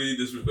 Who did he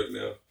disrespect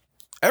now?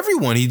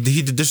 Everyone. He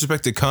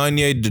disrespected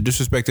Kanye.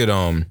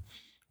 Disrespected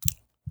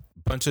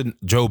bunch of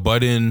Joe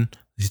Budden.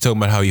 He's talking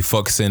about how he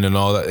fucks in and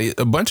all that.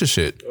 A bunch of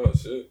shit. Oh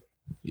shit.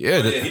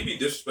 Yeah. He be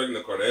disrespecting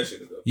the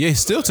Kardashians though. Yeah,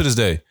 still to this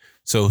day.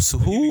 So he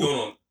who? be going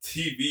on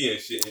TV and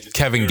shit. And just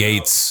Kevin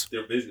Gates.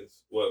 Their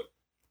business. What?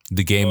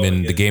 The game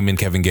and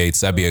Kevin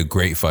Gates. That'd be a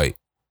great fight.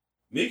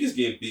 Meek is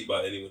getting beat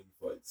by anyone he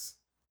fights.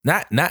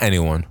 Not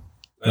anyone.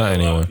 Not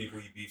anyone. A lot of people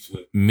he beats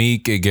with.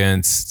 Meek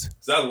against.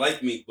 Cause I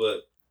like Meek,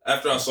 but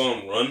after I saw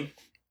him run.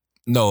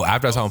 No,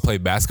 after I saw him play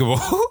basketball,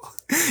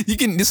 you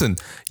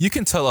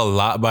can tell a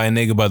lot by a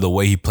nigga by the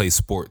way he plays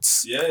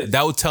sports. Yes.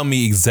 That would tell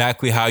me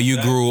exactly how you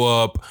grew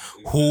up,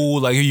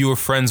 who you were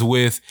friends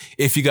with,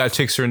 if you got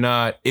chicks or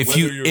not, whether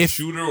you're a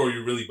shooter or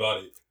you really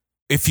bought it.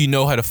 If you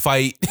know how to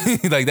fight.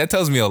 Like that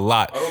tells me a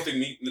lot. I don't think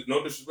Meek,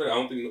 no disrespect, I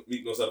don't think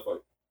Meek knows how to fight.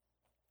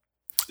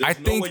 I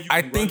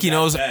think he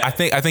knows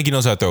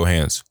how to throw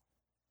hands.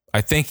 I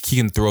think he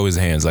can throw his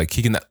hands. Like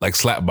he can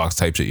slap box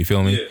type shit, you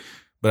feel me? Yeah.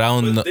 But I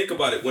don't know. Think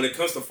about it. When it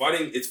comes to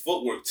fighting, it's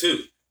footwork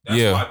too.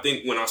 That's why I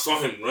think when I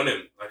saw him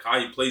running, like how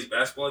he plays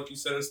basketball, like you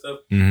said and stuff,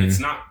 it's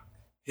not,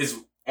 his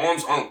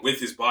arms aren't with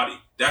his body.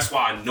 That's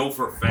why I know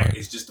for a fact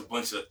it's just a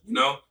bunch of,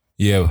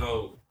 Yeah.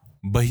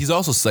 But he's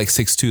also like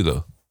 6'2"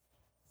 though.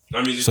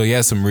 I mean, so he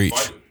has some reach.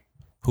 Fighting.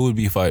 Who would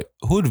Meek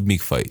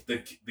fight?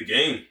 The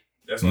game.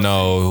 That's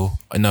no,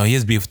 he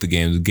has beef with the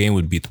game. The game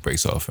would beat the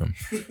brakes off him.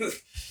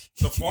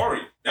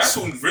 Safari. That's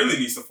who really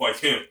needs to fight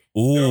him.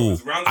 Ooh,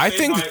 I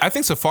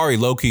think Safari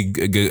low-key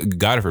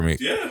got it for me.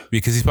 Yeah,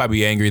 because he's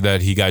probably angry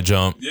that he got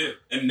jumped. Yeah,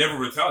 and never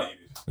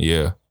retaliated.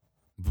 Yeah,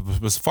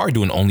 but Safari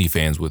doing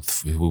OnlyFans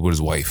with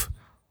his wife.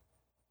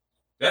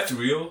 That's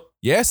real.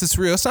 Yes, it's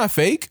real. It's not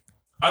fake.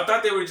 I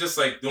thought they were just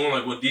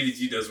doing what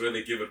DDG does, where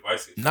they give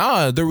advice.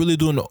 Nah, they're really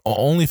doing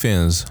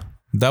OnlyFans.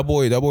 That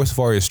boy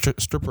Safari is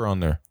stripper on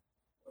there.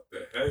 What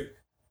the heck?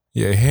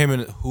 Yeah, him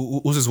and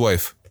who's his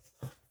wife?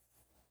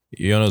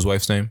 You don't know his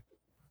wife's name?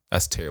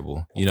 That's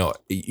terrible. You know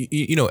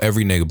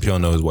every nigga, but you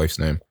don't know his wife's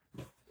name.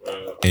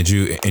 And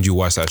you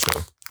watch that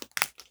show.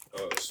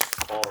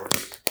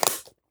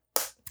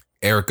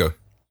 Erica.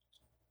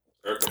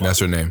 That's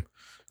her name.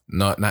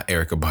 Not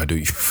Erica Badu,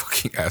 you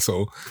fucking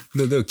asshole.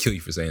 They'll kill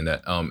you for saying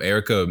that.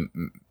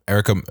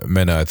 Erica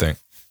Mena, I think.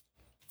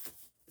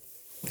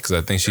 Because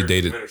I think she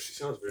dated. Mena, she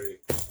sounds very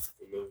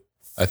familiar.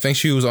 I think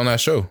she was on that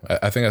show.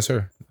 I think that's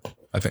her.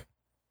 I think.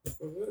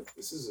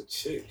 This is a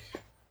chick.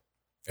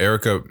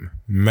 Erica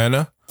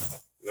Mena?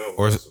 No.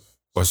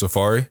 Or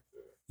Safari?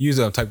 You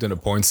typed in a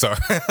porn star.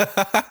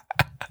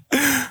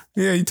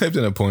 Yeah, you typed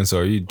in a porn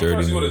star. You dirty.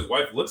 I see what his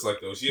wife looks like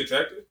though. Is she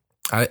attractive?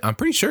 I'm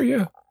pretty sure,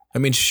 yeah. I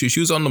mean, she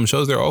was on them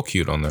shows. They're all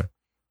cute on there.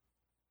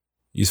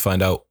 You just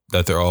find out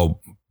that they're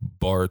all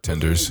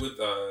bartenders. With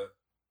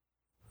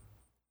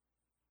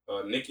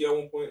Nikki at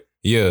one point?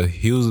 Yeah,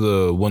 he was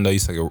the one that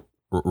used to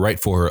write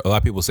for her. A lot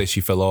of people say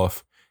she fell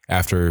off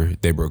after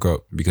they broke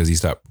up because he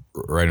stopped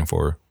writing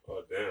for her.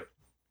 Oh, damn.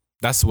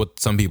 That's what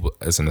some people...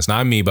 Listen, it's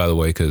not me, by the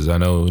way, because I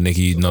know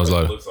Nikki knows a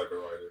lot of... looks like a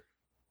writer.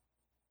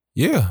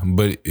 Yeah,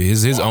 but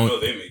his own... know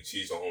they make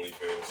cheese on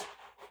OnlyFans.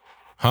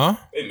 Huh?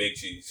 They make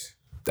cheese.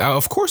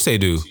 Of course they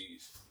do.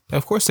 Cheese.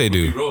 Of course they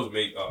do. Ruby Rose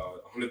made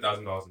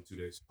 $100,000 in 2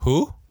 days.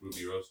 Who?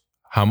 Ruby Rose.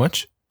 How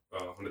much?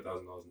 $100,000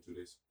 in 2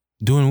 days.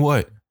 Doing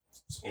what?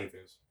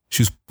 OnlyFans.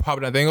 She was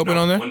popping that thing open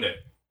on there? One day.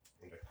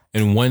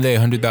 In one day,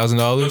 $100,000?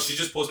 No, she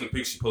just posted a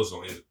pic she posted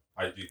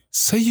on IG.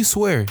 Say you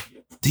swear.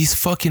 These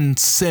fucking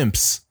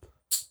simps.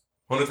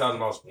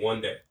 $100,000 one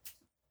day.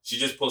 She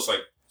just posts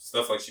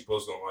stuff she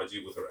posted on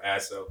IG with her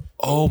ass out.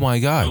 Oh my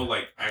God. No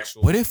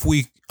actual. What if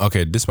we...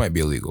 Okay, this might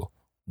be illegal.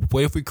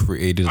 What if we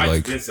created I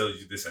didn't tell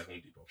you this at Home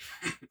Depot.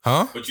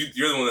 Huh? But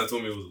you're the one that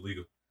told me it was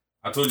illegal.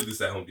 I told you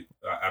this at Home Depot.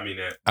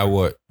 At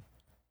what?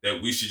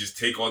 That we should just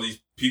take all these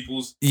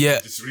people's... Yeah.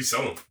 Just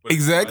resell them. But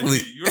exactly.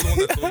 You're the one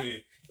that told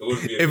me it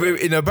wouldn't be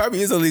illegal. It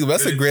probably is illegal.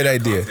 That's a great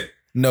idea. Content.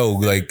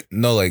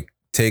 No,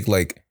 take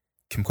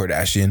Kim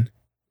Kardashian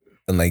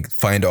and like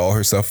find all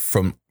her stuff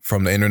from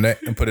the internet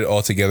and put it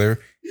all together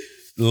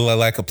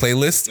like a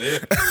playlist. Yeah.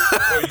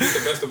 Oh, you get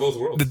the best of both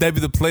worlds. That'd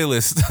be the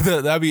playlist.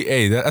 That'd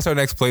be that's our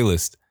next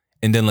playlist.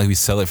 And then like we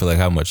sell it for like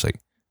how much? Like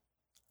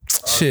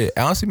shit.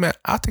 Honestly, man,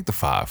 I'll take the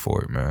 5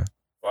 for it, man.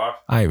 5?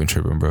 I ain't even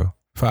tripping, bro.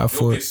 5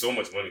 for You'll it. get so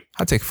much money.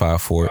 I'll take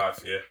 5 for it.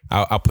 5, yeah.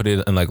 I'll put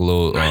it in like a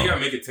little. Nah, you gotta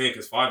make it 10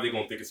 because 5 they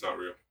gonna think it's not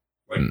real.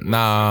 Like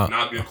nah,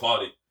 not good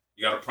quality.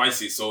 You gotta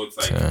price it so it's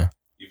like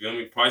you feel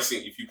me?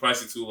 Pricing. If you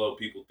price it too low,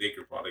 people think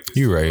your product is.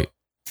 You're right.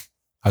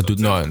 I do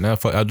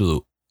I'll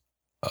do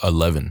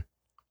 11.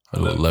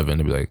 I'll do 11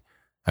 to be like,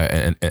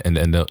 and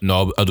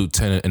no, I'll do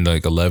 10 and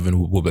like 11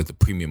 will be like the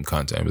premium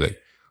content. I'll be like,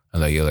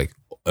 and like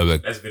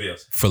like that's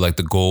videos for like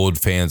the gold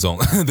fans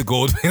only. The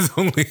gold fans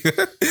only.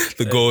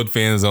 The gold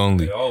fans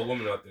only. Hey, all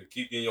women out there,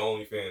 keep getting your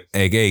OnlyFans.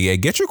 Hey,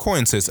 get your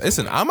coins, sis.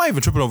 Listen, I'm not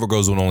even tripping over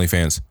girls with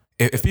OnlyFans.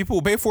 If people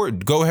will pay for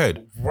it, go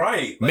ahead.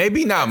 Right. Like,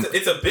 maybe not.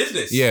 It's a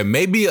business. Yeah,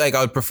 maybe like I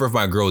would prefer if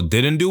my girl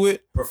didn't do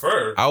it.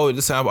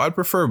 I'd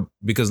prefer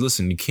because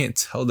listen, you can't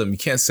tell them, you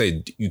can't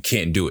say you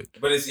can't do it.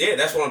 But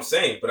that's what I'm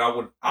saying. But I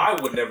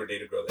would never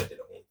date a girl that did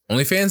it.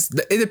 OnlyFans,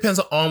 it depends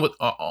on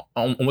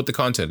what the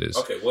content is.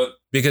 Okay, what?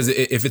 Because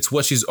if it's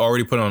what she's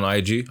already put on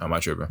IG, I'm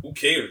not tripping. Who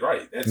cares,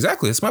 right?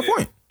 Exactly, that's my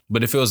point.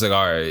 But if it was like,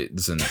 all right,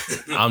 listen,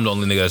 I'm the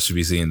only nigga that should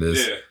be seeing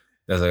this. Yeah.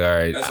 That's like, all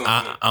right,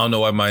 I don't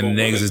know why my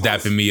niggas is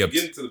dapping me up.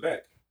 Get into the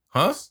back.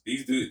 Huh?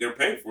 These dudes, they're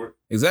paying for it.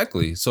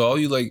 Exactly. So all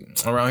you like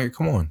around here,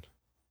 come on.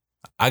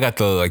 I got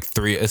the like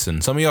 3.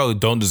 Listen, some of y'all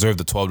don't deserve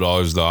the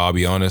 $12 though. I'll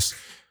be honest.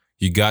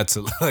 You got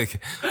to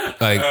like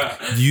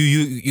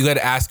you got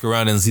to ask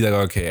around and see like,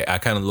 okay, I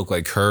kind of look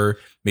like her.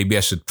 Maybe I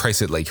should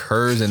price it like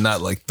hers and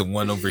not like the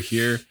one over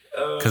here.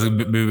 Because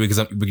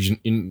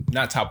you're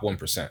not top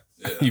 1%.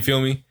 Yeah. You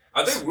feel me?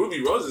 I think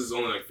Ruby Rose is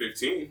only like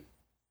 15.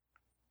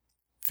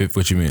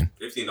 What you mean?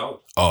 $15.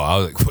 Oh, I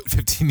was like, what,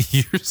 15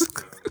 years?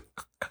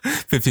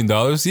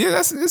 $15? Yeah,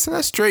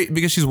 that's straight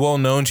because she's well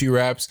known. She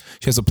raps.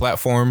 She has a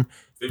platform.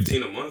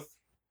 15 a month.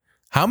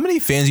 How many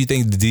fans do you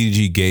think the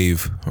DDG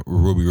gave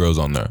Ruby Rose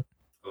on there?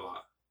 A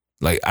lot.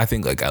 Like I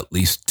think like at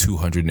least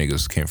 200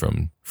 niggas came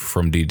from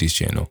DDG's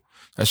channel.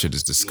 That shit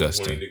is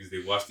disgusting. 20 niggas,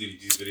 they watched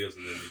DDG's videos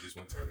and then they just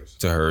went to hers.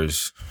 To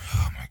hers.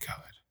 Oh my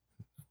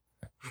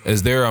god.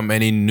 Is there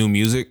any new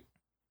music?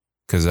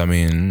 Because I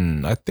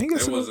mean, I think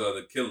there was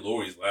the Kid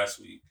Lori's last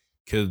week.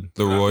 Kid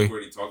Leroy. We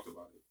already talked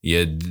about it.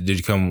 Yeah, did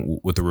you come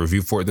with a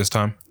review for it this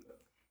time?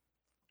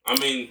 I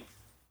mean,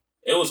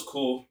 it was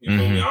cool. You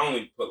feel me? I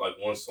only put like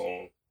one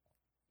song,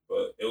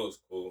 but it was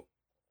cool.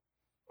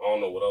 I don't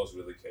know what else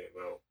really came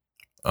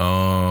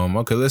out.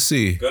 Okay, let's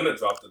see. Gonna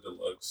drop the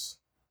deluxe.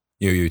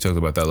 Yeah, you talked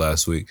about that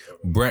last week.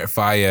 Brent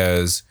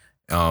Faiyaz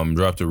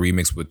dropped a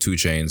remix with 2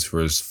 Chainz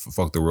for his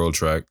 "Fuck the World"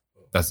 track.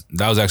 That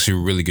was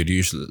actually really good.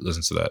 You should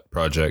listen to that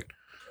project.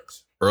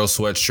 Earl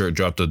Sweatshirt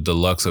dropped a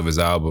deluxe of his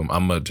album.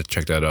 I'm gonna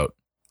check that out.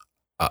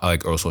 I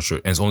like Earl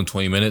Sweatshirt, and it's only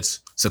 20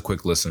 minutes. It's a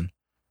quick listen.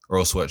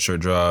 Earl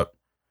Sweatshirt dropped.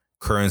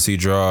 Currency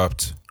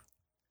dropped.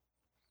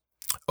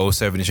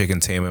 070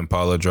 Chicken Tame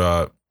Impala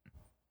dropped.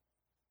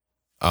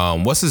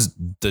 What's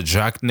the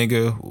Jack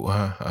nigga?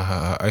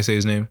 I say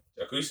his name?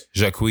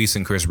 Jacquees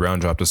and Chris Brown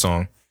dropped a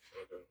song.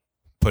 Okay.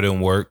 Put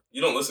in work.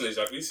 You don't listen to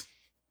Jacquees?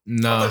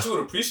 Nah. I thought you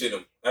would appreciate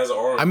him as an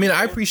R&B. I mean,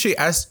 I appreciate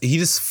he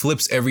just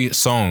flips every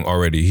song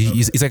already.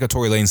 He's like a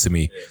Tory Lanez to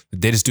me. Yeah.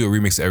 They just do a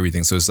remix of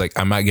everything, so it's like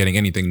I'm not getting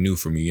anything new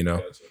from you know.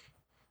 Gotcha.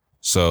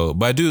 So,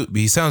 but I do.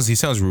 He sounds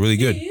really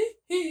good.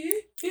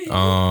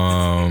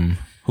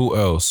 Who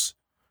else?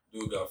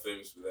 Dude got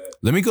famous for that.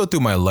 Let me go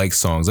through my like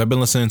songs. I've been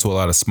listening to a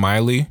lot of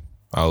Smiley.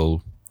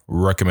 I'll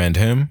recommend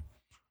him.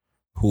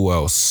 Who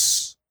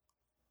else?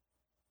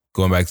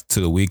 Going back to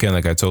The Weeknd,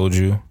 like I told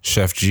you.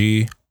 Chef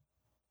G.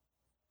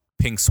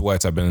 Pink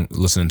Sweats I've been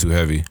listening to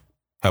heavy.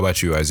 How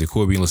about you, Isaac?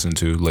 Who have you been listening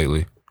to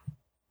lately?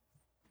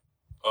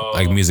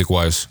 Like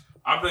music-wise?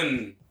 I've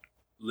been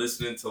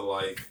listening to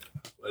like,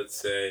 let's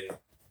say,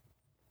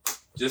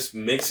 just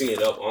mixing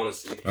it up,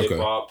 honestly. Okay.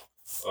 Hip-hop,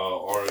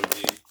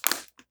 R&B.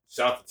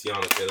 Shout out to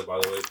Tiana Taylor, by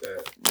the way.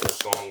 That their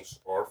songs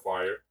are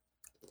fire.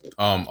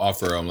 Off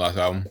her last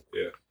album?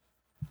 Yeah.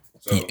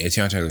 So, yeah,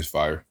 Tiana Taylor's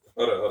fire.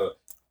 Hold up.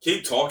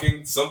 Keep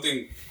talking.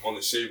 Something on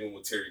the Shade Room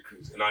with Terry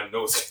Crews, and I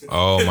know it's...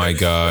 Oh, my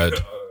God.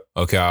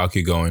 Okay, I'll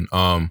keep going.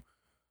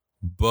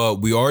 But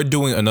we are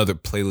doing another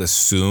playlist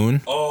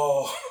soon.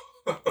 Oh.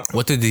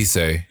 What did he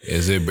say?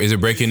 Is it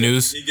breaking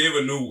news? He gave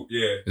a new,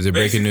 yeah. Is it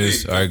breaking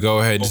news? All right, go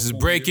ahead. This is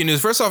breaking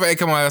news. First off, hey,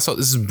 come on. This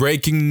is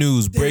breaking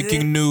news.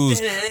 Breaking news.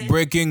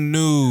 Breaking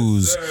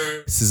news.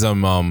 This is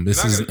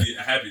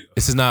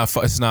This is not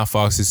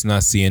Fox. This is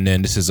not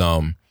CNN. This is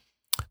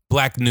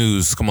Black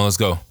News. Come on, let's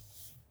go.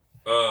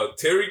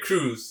 Terry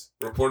Crews,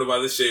 reported by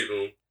the Shade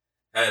Room,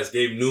 has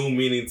gave new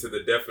meaning to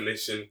the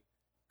definition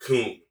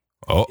coon.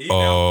 Conquer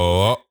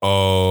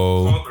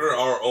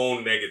our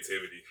own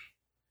negativity.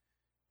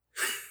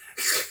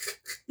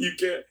 You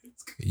can't.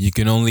 You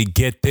can only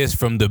get this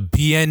from the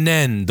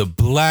BNN, the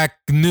Black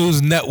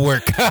News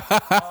Network.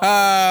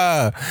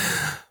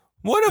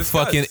 What a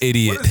fucking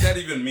idiot. What does that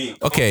even mean?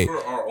 Okay.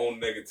 Conquer our own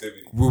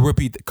negativity. We'll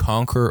repeat,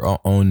 conquer our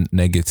own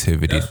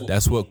negativity.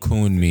 That's what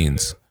coon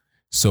means.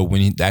 So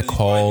when they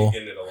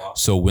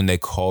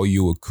call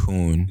you a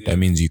coon, that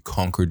means you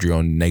conquered your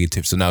own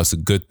negative. So now it's a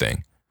good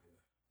thing.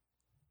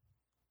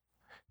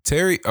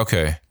 Terry,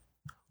 okay.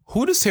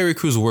 Who does Terry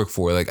Crews work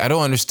for? Like, I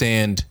don't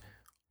understand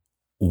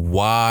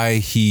why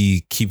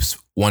he keeps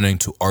wanting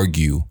to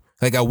argue.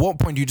 Like, at what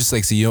point do you just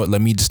like say, you know what,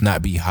 let me just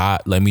not be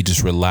hot. Let me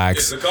just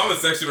relax. Yeah, the comment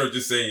section are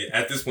just saying,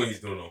 at this point, he's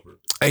doing it over.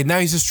 Hey, now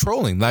he's just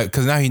trolling. Like,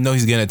 because now he knows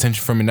he's getting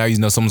attention from it. Now he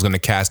knows someone's going to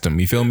cast him.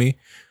 You feel me?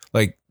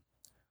 Like,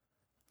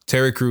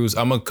 Terry Crews,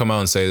 I'm going to come out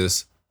and say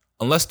this.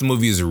 Unless the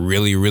movie is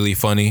really, really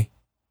funny,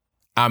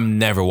 I'm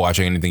never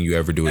watching anything you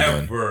ever do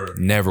again.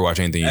 Never watch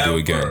anything you do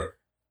again.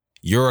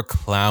 You're a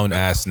clown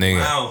ass nigga.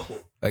 Wow.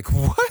 Like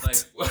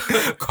what?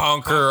 Like,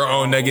 conquer our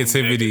own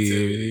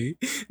negativity.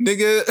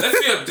 Nigga.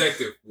 Let's be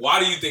objective. Why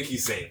do you think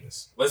he's saying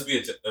this? Let's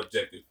be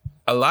objective.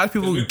 A lot of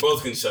people. We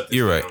both can shut this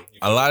You're down. right.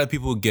 A lot of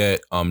people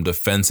get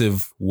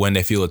defensive when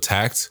they feel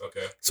attacked.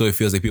 Okay. So he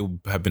feels like people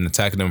have been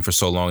attacking him for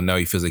so long. Now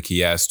he feels like he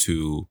has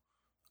to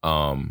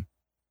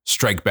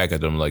strike back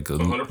at them. Like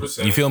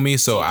 100%. You feel me?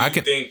 So I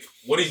can think.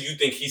 What do you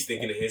think he's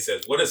thinking in his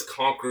head? What does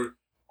conquer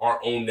our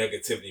own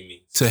negativity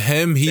mean? To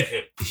him,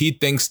 he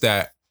thinks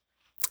that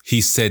he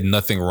said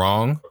nothing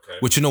wrong,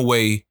 which in a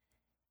way,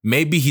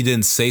 maybe he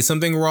didn't say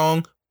something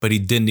wrong, but he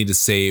didn't need to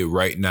say it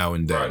right now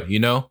and then, you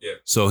know? Yeah.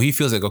 So he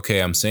feels like,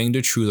 okay, I'm saying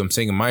the truth, I'm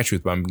saying my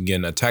truth, but I'm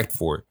getting attacked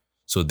for it.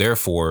 So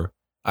therefore,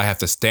 I have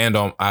to stand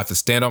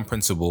on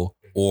principle,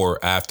 or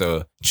I have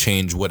to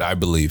change what I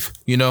believe.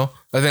 You know?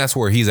 I think that's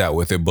where he's at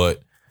with it, but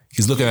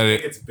he's looking at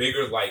it. It's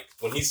bigger, like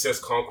when he says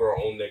conquer our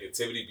own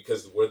negativity,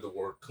 because where the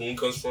word coon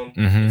comes from,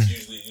 it's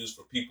usually used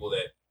for people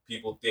that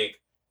people think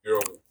you're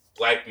a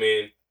black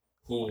man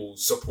who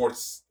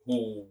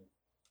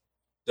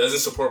doesn't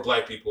support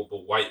black people,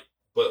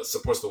 but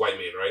supports the white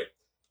man, right?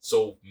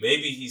 So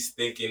maybe he's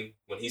thinking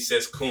when he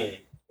says coon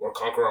or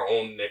conquer our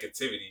own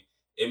negativity,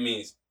 it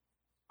means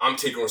I'm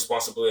taking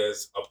responsibility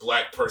as a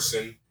black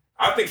person.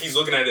 I think he's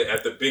looking at it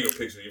at the bigger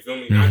picture. You feel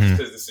me? Not just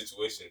because of the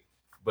situation,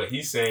 but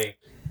he's saying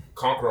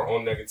conquer our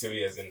own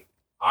negativity as in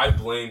I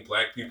blame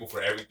black people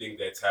for everything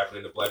that's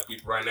happening to black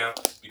people right now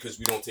because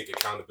we don't take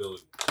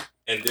accountability.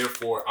 And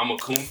therefore, I'm a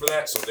coon for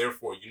that. So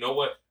therefore, you know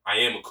what? I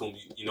am a coon.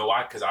 You know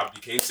why? Because I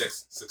became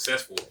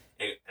successful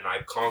and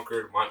I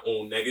conquered my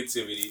own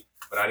negativity,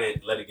 but I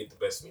didn't let it get the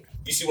best of me.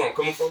 You see where I'm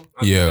coming from?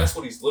 I think that's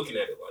what he's looking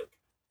at it like.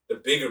 The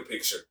bigger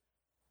picture.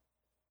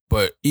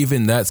 But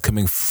even that's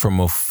coming from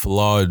a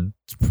flawed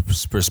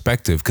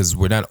perspective because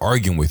we're not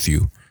arguing with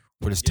you.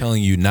 We're just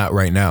telling you not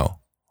right now.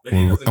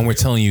 And we're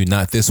telling you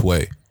not this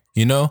way.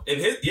 You know?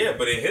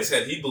 But in his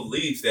head, he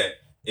believes that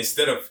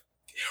instead of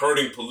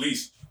hurting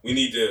police, we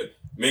need to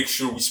make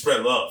sure we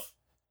spread love.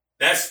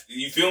 That's,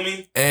 you feel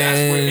me?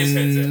 That's where his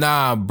head's at.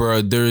 Nah,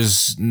 bro,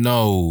 there's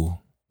no,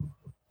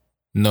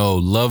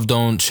 love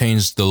don't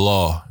change the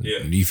law. Yeah.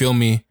 You feel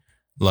me?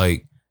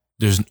 Like,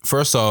 there's,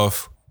 first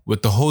off,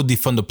 with the whole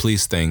defund the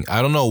police thing,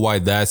 I don't know why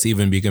that's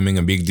even becoming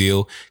a big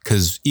deal,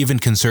 because even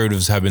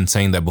conservatives have been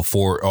saying that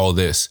before all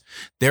this.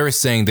 They were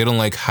saying they don't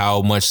like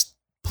how much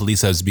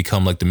police has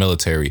become like the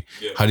military.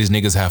 Yeah. How these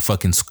niggas have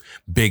fucking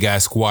big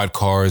ass squad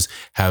cars,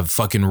 have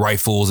fucking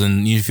rifles,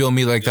 and you feel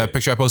me? Like that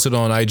picture I posted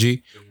on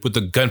IG with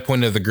the gun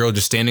pointed at the girl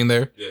just standing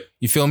there. Yeah.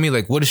 You feel me?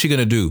 Like, what is she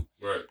gonna do?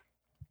 Right.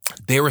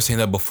 They were saying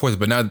that before,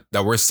 but now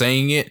that we're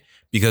saying it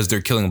because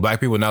they're killing black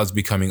people, now it's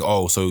becoming,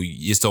 oh, so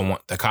you just don't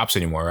want the cops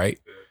anymore, right?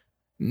 Yeah.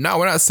 No,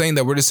 we're not saying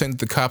that. We're just saying that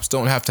the cops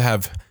don't have to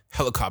have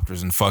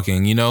helicopters and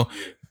fucking, $1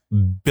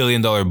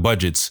 billion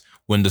budgets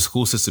when the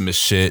school system is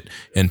shit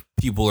and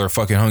people are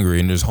fucking hungry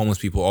and there's homeless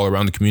people all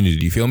around the community.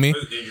 Do you feel me?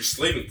 And you're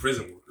slaving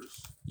prison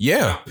workers. Yeah.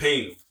 You're not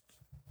paying them.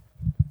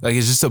 Like,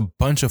 it's just a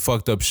bunch of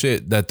fucked up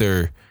shit that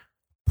they're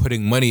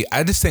putting money.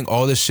 I just think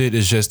all this shit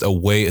is just a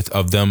way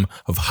of them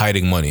of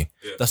hiding money.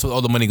 Yeah. That's what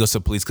all the money goes to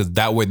police, because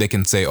that way they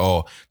can say,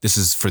 oh, this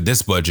is for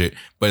this budget,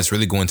 but it's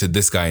really going to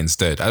this guy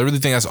instead. I really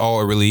think that's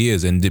all it really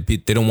is. And they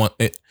don't want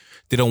it.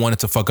 They don't want it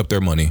to fuck up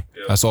their mony.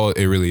 Yeah. That's all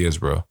it really is,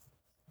 bro.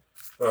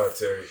 Oh,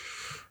 Terry.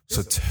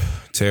 So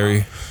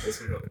Terry,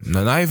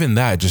 no, not even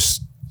that.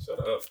 Just shut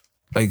up.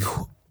 Like,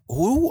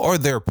 who are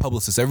their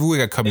publicists? Every week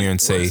I come here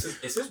and say, is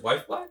his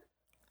wife black?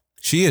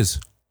 She is.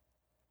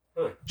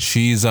 Huh.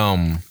 She's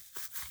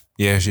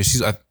yeah,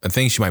 she's. I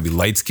think she might be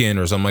light skinned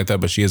or something like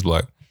that, but she is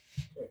black.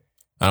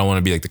 I don't want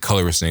to be like the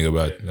colorist nigga,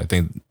 but I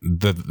think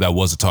that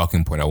was a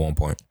talking point at one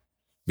point.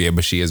 Yeah,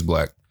 but she is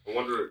black. I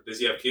wonder, does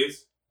he have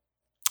kids?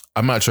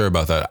 I'm not sure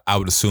about that. I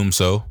would assume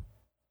so,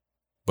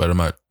 but I'm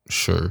not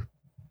sure.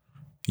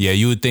 Yeah,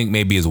 you would think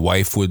maybe his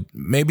wife thinks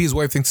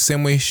the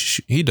same way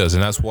he does,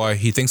 and that's why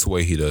he thinks the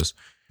way he does.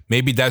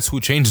 Maybe that's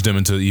who changed him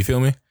into, you feel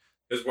me?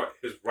 His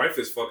wife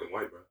is fucking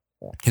white, bro.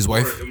 His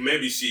wife? Or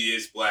maybe she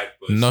is black,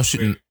 but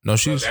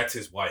she's that's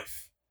his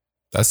wife.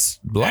 That's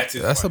black.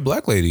 That's a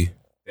black lady.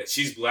 That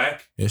she's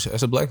black? Yeah,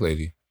 that's a black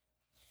lady.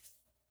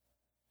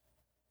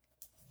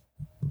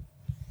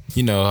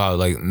 You know how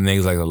like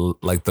niggas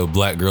like the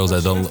black girls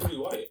that don't.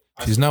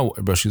 She's not,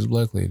 bro. She's a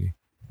black lady.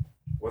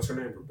 What's her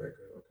name? Rebecca.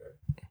 Okay.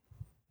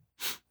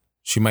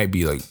 She might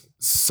be like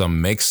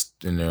some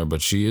mixed in there,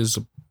 but she is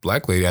a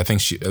black lady. I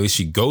think at least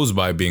she goes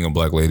by being a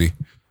black lady.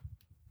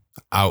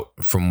 Out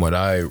from what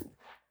I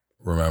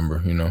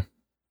remember, you know.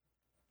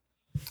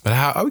 But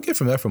how we get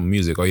from that from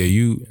music? Oh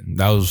yeah,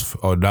 that was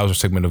a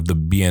segment of the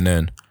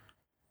BNN. Do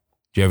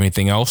you have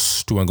anything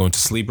else? Do you want to go into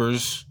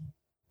sleepers?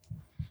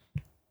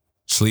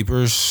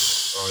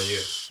 Sleepers? Oh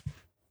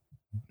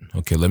yeah.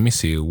 Okay, let me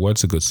see.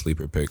 What's a good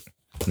sleeper pick?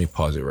 Let me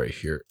pause it right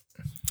here.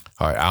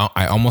 All right,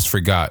 I almost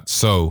forgot.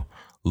 So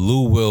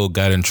Lou Will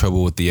got in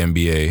trouble with the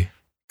NBA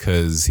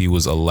because he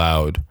was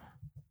allowed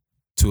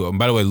to.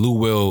 By the way, Lou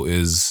Will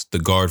is the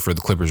guard for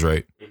the Clippers,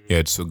 right? Mm-hmm.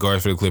 Yeah, so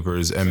guard for the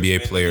Clippers,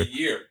 NBA player.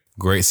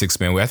 Great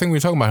six-man. I think we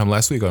were talking about him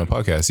last week on a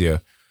podcast. Yeah,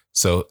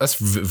 so that's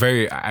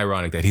very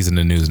ironic that he's in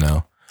the news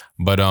now.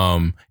 But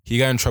he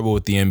got in trouble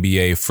with the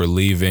NBA for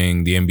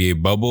leaving the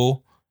NBA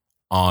bubble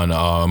on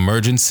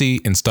emergency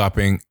and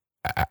stopping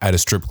at a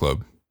strip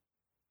club.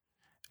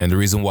 And the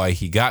reason why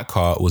he got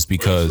caught was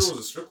because it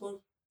was a strip club?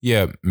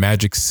 Yeah,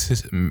 Magic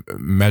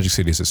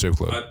City is a strip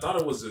club. I thought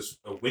it was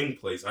a wing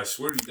place. I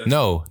swear to you.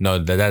 No,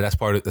 that's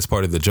part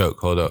of the joke.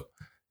 Hold up.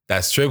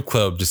 That strip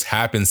club just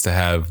happens to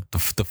have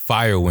the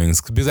fire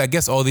wings because I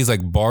guess all these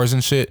like bars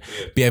and shit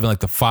be having like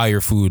the fire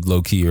food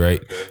low key,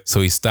 right? Okay.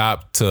 So he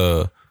stopped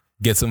to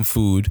get some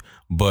food,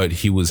 but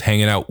he was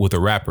hanging out with a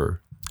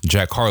rapper,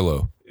 Jack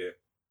Harlow,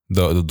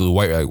 the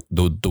white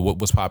the what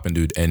was poppin'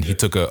 dude, and he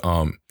took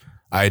a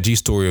IG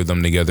story of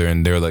them together,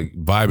 and they're like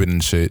vibing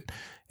and shit,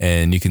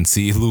 and you can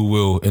see Lou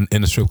Will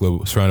in the strip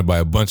club surrounded by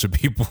a bunch of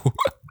people,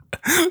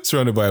 but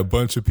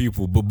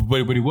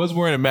he was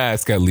wearing a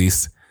mask at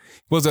least.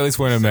 Was at least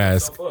wearing a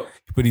mask,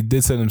 but he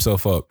did set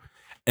himself up.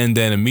 And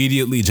then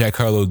immediately Jack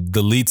Harlow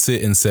deletes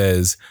it and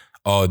says,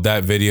 "Oh,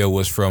 that video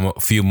was from a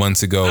few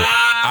months ago.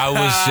 I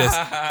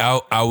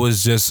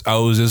was just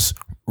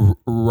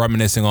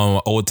reminiscing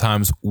on old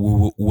times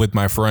with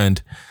my friend."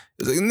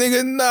 It's like,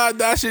 nigga, nah,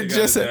 that shit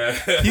just.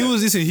 He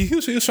was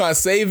trying to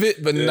save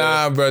it, but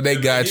nah, bro, they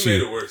got you. He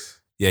made it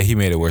worse. Yeah, he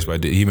made it worse,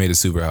 but he made it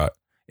super hot.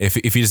 If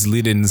he just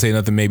deleted it and say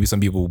nothing, maybe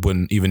some people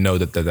wouldn't even know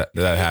that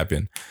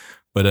happened.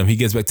 But he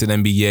gets back to the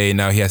NBA.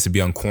 Now he has to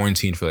be on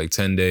quarantine for like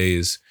 10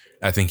 days.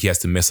 I think he has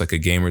to miss like a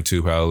game or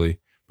two probably,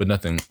 but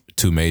nothing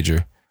too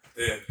major.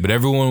 Yeah. But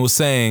everyone was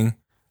saying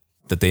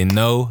that they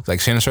know, like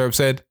Shannon Sharp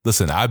said,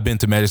 listen, I've been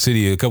to Magic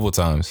City a couple of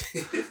times.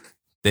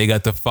 They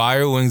got the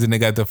fire wings and they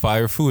got the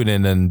fire food.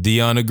 And then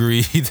Dion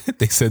agreed.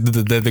 They said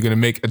that they're going to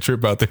make a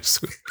trip out there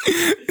soon.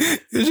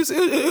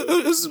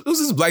 It was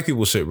just black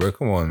people shit, bro.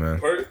 Come on,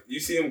 man. You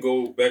see him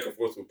go back and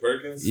forth with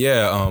Perkins?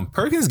 Yeah,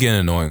 Perkins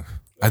getting annoing.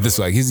 I just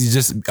like he's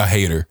just a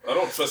hater. I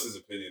don't trust his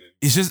opinion.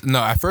 It's just no.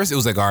 At first, it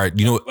was like, all right,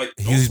 you know, like,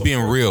 he's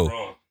being real.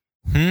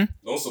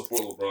 Don't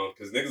support LeBron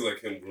because niggas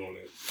like him ruin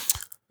it.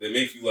 They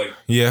make you like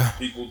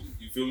people.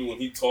 You feel me? When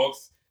he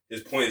talks,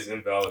 his point is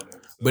invalid. So.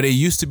 But it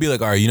used to be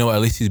like, all right, you know, at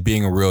least he's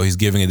being real. He's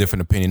giving a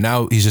different opinion.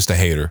 Now he's just a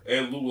hater.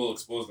 And Lou will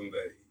expose him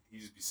that he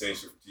just be saying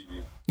shit for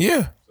TV.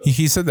 Yeah, so.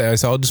 He said that. I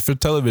said, all just for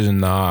television.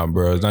 Nah,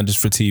 bro, it's not just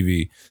for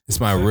TV. It's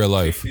my real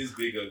life. His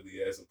big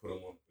ugly ass and put him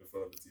on in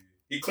front of the TV.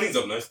 He cleans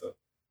up nice stuff.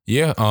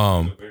 Yeah,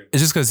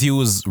 it's just because he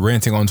was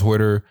ranting on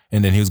Twitter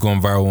and then he was going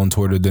viral on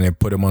Twitter. Then they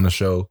put him on the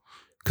show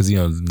because you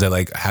know they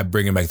like had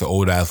bringing back the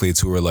old athletes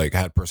who were like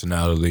had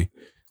personality,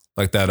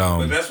 like that.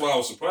 But that's why I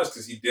was surprised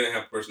because he didn't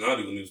have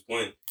personality when he was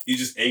playing. He's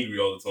just angry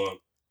all the time.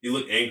 He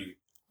looked angry.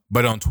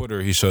 But on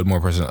Twitter, he showed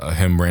more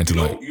him ranting.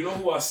 You know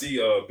who I see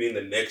being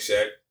the next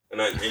Shaq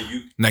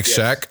next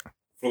Shaq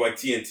for like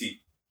TNT.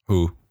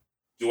 Who?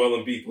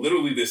 Joel Embiid,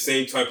 literally the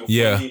same type of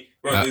funny.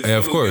 Bro,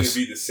 of course, going to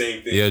be the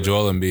same thing. Yeah,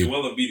 Joel Embiid.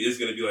 Joel Embiid is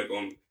going to be like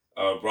on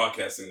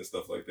broadcasting and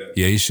stuff like that.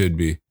 Yeah, he should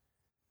be.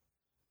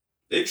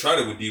 They tried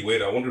it with D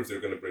Wade. I wonder if they're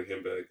going to bring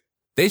him back.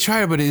 They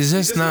tried it, but it's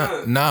just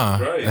not. Nah,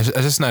 right. That's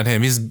just not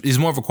him. He's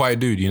more of a quiet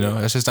dude. You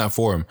know, that's just not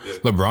for him.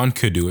 Yeah. LeBron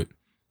could do it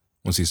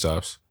once he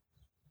stops.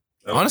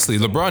 Honestly,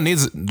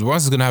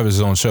 LeBron's going to have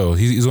his own show.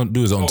 He's going to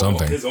do his own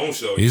something. His own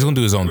show. He's going to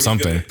do his own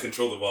something. He's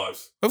control the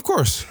vibes. Of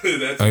course.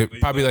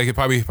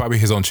 Probably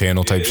his own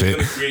channel type shit. He's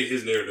going to create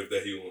his narrative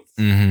that he wants.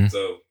 Mm-hmm.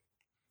 So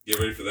get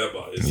ready for that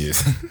bias.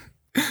 Yes.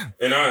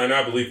 and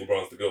I believe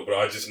LeBron's the GOAT, but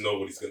I just know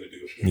what he's going to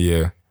do.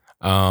 Yeah.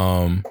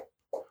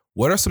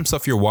 What are some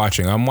stuff you're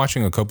watching? I'm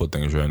watching a couple of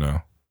things right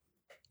now.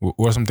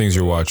 What are some things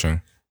you're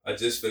watching? I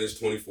just finished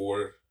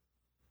 24.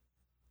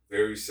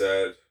 Very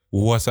sad.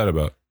 What's that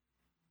about?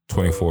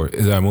 24.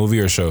 Is that a movie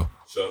or a show?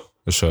 Show.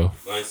 A show.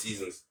 9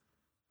 seasons.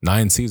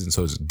 9 seasons,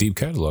 so it's a deep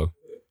catalog.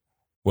 Yeah.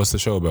 What's the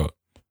show about?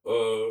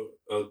 A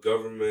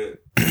government,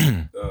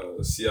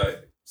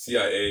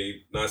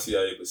 CIA, not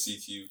CIA, but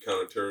CTU,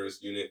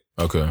 counter-terrorist unit.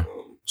 Okay.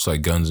 It's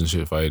like guns and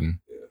shit fighting.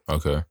 Yeah.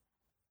 Okay.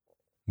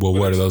 Well,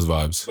 what are those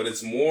vibes? But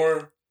it's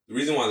more, the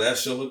reason why that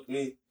show hooked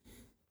me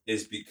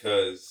is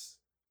because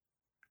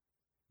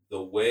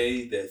the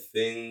way that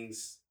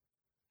things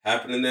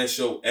happen in that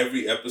show,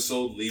 every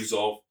episode leaves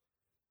off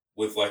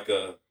with like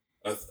a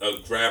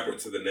grabber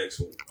to the next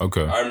one.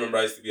 Okay. I remember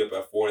I used to be up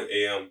at 4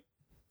 a.m.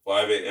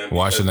 5 a.m.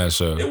 Watching that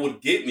show. It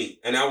would get me.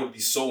 And I would be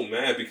so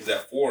mad because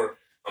at 4,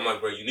 I'm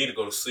like, bro, you need to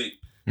go to sleep.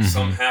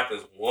 Something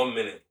happens 1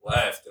 minute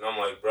left. And I'm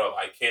like, bro,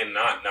 I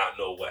cannot not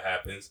know what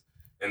happens.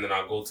 And then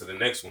I'll go to the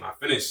next one. I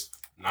finished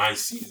 9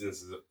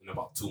 seasons in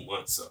about 2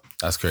 months. So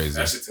that's crazy.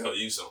 That should tell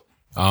you something.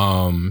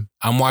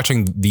 I'm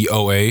watching The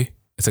OA.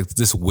 It's like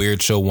this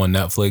weird show on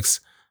Netflix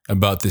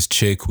about this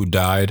chick who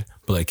died,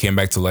 but like came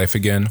back to life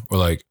again, or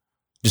like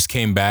just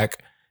came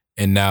back,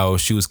 and now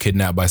she was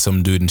kidnapped by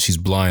some dude and she's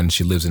blind.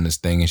 She lives in this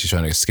thing and she's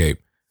trying to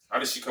escape. How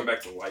did she come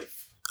back to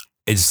life?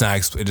 It's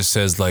not. It just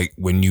says like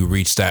when you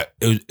reach that.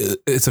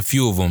 It's a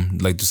few of them,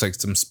 like just like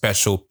some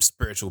special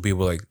spiritual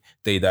people. Like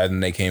they died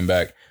and they came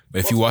back. But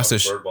if you watch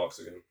this, Bird Box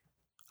again.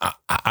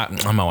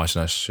 I'm not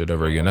watching that shit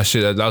ever again.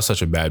 That was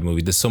such a bad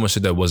movie. There's so much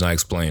shit that was not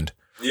explained.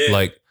 Yeah.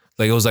 Like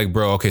it was like,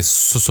 bro, okay,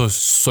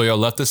 so y'all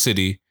left the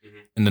city,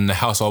 and then the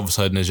house all of a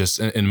sudden is just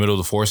in the middle of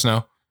the forest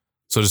now.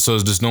 So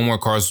there's no more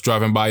cars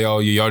driving by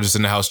y'all. Y'all just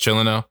in the house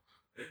chilling now.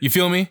 You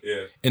feel me?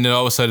 Yeah. And then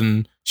all of a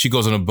sudden she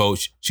goes on a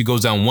boat. She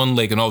goes down one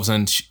lake, and all of a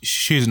sudden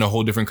she's in a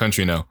whole different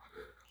country now.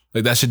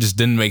 Like that shit just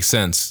didn't make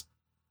sense.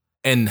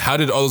 And how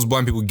did all those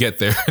blind people get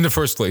there in the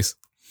first place?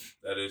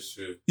 That is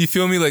true. You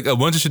feel me? Like a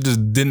bunch of shit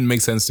just didn't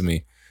make sense to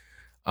me.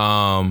 But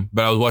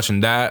I was watching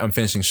that. I'm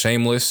finishing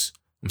Shameless.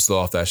 I'm still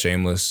off that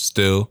Shameless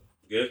still.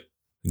 Good?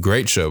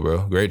 Great show,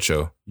 bro. Great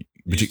show.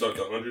 Did you start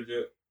the 100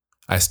 yet?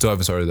 I still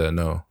haven't started that,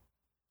 no.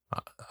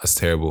 That's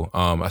terrible.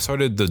 I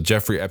started the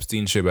Jeffrey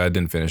Epstein shit, but I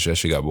didn't finish that.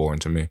 She got boring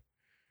to me.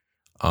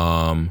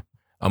 I'm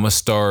going to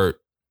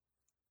start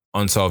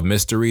Unsolved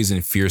Mysteries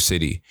and Fear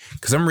City.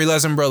 Because I'm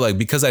realizing, bro, like,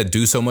 because I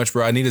do so much,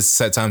 bro, I need to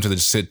set time to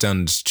just sit down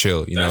and just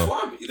chill, you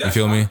know? You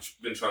feel me? I've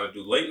been trying to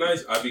do late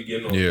nights. I be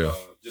getting on,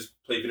 just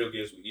play video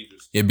games with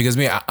Idris. Yeah, because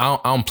me, I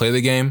don't play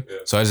the game,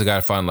 so I just got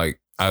to find, like,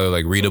 either,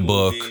 like, read a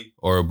book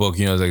or a book,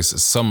 you know, like,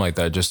 something like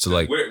that, just to,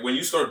 like... When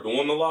you start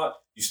doing a lot,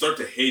 you start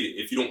to hate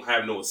it if you don't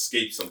have no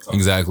escape sometimes.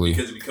 Exactly.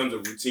 Because it becomes a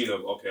routine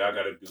of, okay, I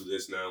got to do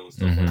this now and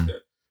stuff like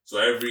that. So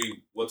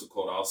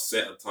I'll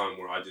set a time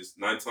where I just,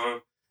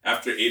 nighttime,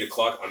 after 8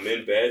 o'clock, I'm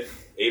in bed.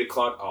 8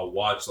 o'clock, I'll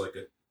watch like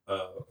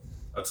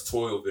a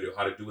tutorial video,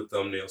 how to do a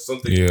thumbnail,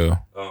 something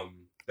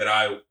that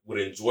I would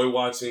enjoy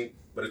watching,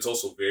 but it's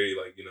also very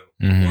like, you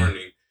know,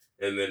 learning.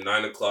 And then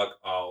 9 o'clock,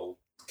 I'll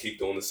keep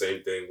doing the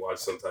same thing, watch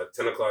sometime.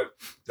 10 o'clock,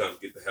 done,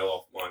 get the hell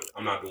off mine.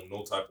 I'm not doing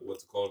no type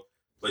of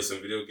play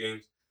some video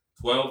games.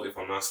 12, if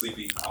I'm not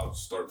sleepy, I'll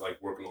start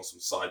like working on some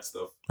side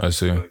stuff. I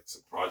see. Like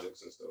some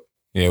projects and stuff.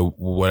 Yeah,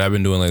 what I've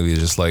been doing lately is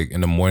just like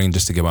in the morning,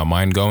 just to get my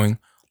mind going,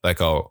 like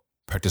I'll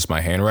practice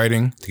my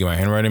handwriting to get my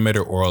handwriting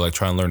better, or I'll like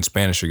try and learn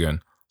Spanish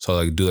again. So I'll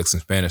like do like some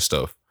Spanish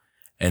stuff.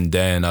 And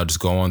then I'll just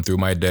go on through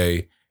my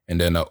day.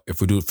 And then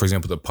if we do, for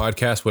example, the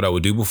podcast, what I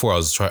would do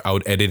before, I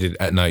would edit it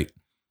at night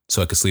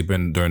so I could sleep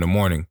in during the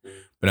morning.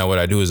 But now what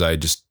I do is I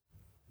just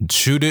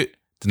shoot it,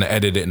 then I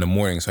edit it in the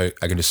morning so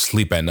I can just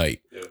sleep at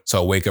night. Yeah. So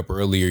I'll wake up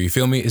earlier. You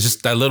feel me? It's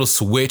just that little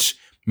switch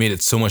made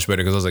it so much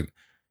better, because I was like,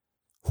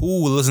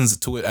 who listens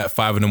to it at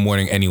 5 a.m.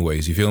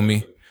 anyways? You feel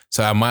me?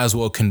 So I might as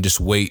well can just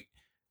wait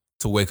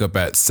to wake up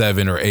at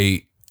 7 or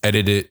 8,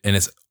 edit it, and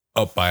it's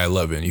up by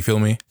 11. You feel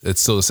me? It's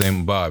still the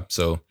same vibe.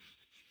 So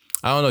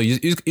I don't know. You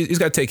just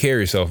got to take care of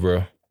yourself,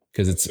 bro.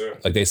 Because it's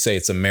like they say,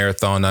 it's a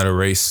marathon, not a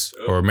race,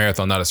 or a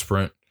marathon, not a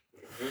sprint.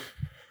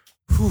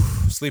 Whew.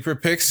 Sleeper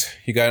picks.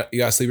 You got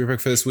a sleeper pick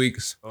for this week?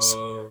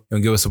 You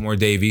gonna give us some more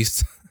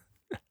Davies?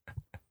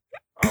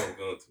 I was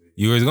going to.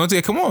 You were going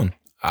to? Come on.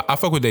 I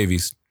fuck with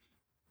Davies.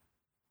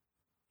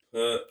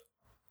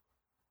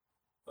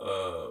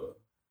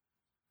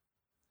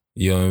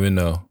 You don't even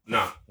know.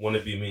 Nah, Wanna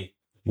Be Me.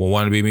 Well,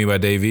 Wanna Be Me by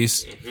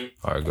Davies?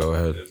 All right, go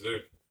ahead. Yes,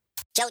 sir.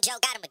 JoJo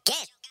got him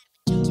again.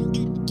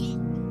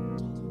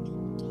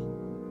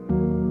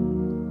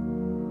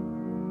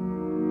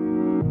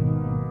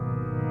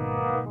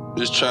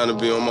 Just trying to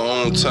be on my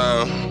own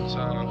time.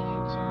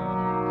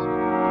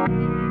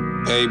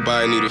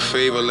 Everybody need a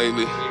favor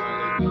lately.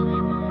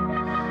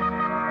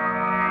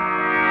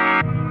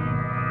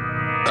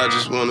 I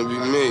just wanna be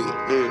me.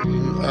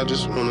 I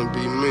just wanna be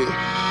me.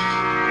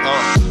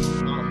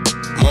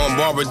 Mom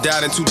Barbara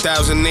died in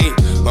 2008.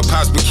 My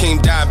pops became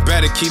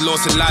diabetic, he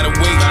lost a lot of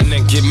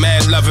weight. Get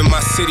mad loving my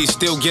city,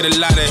 still get a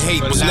lot of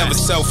hate. Was never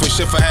selfish,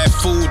 if I had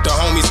food, the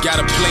homies got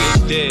a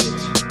plate.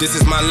 This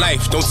is my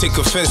life, don't take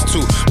offense to.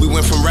 We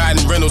went from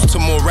riding rentals to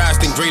more rides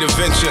than Great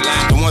Adventure.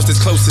 The ones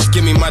that's closest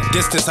give me my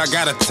distance, I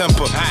got a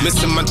temper.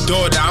 Missing my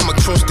daughter, I'm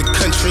across the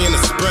country in a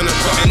sprinter.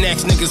 And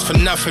ask niggas for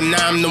nothing,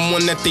 now I'm the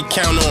one that they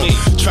count on.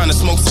 Trying to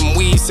smoke some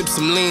weed, sip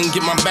some lean,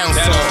 get my bounce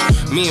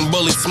on. Me and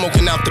Bully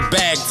smoking out the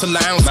bag till the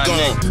ounce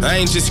gone.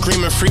 I ain't just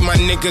screaming free my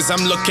niggas,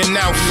 I'm looking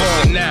out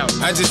for them.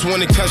 I just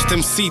wanna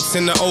custom seats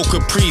in the old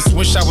Caprice.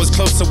 Wish I was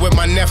closer with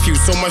my nephew,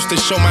 so much to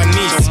show my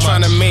niece.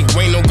 Trying to make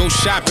Wayno go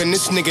shopping,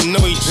 this nigga know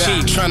he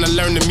cheat. Trying to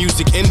learn the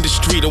music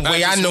industry the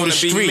way I know the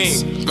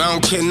streets. I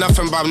don't care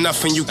nothing about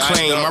nothing you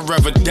claim. I'd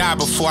rather die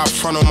before I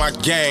front on my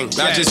gang.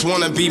 I just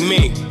wanna be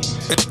me.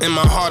 In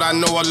my heart I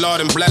know Allah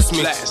done bless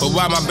me, but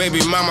why my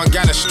baby mama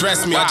gotta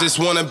stress me? I just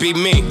wanna be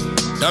me.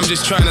 I'm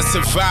just trying to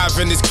survive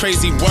in this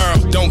crazy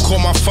world. Don't call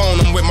my phone,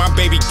 I'm with my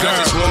baby girl.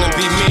 I just wanna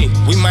be me.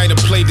 We might have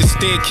played the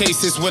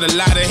staircases with a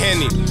lot of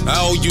Henny.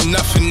 I owe you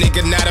nothing,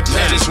 nigga, not a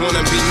penny. I just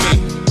wanna be me.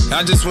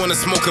 I just wanna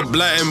smoke a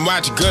blunt and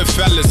watch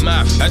Goodfellas.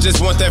 I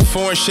just want that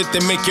foreign shit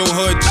that make your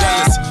hood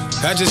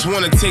jealous. I just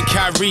wanna take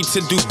Kyrie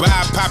to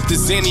Dubai, pop the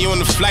Zanny on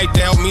the flight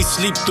to help me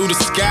sleep through the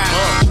sky.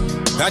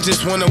 I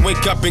just wanna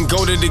wake up and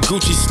go to the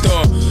Gucci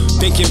store.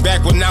 Thinking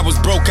back when I was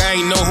broke, I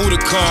ain't know who to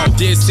call.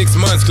 Did 6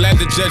 months, glad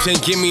the judge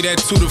ain't give me that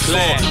 2 to 4.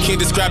 Can't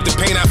describe the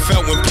pain I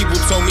felt when people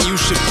told me you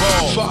should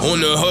ball. On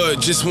the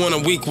hood, just want a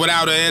week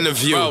without an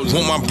interview.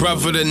 Want my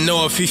brother to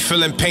know if he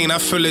feeling pain, I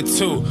feel it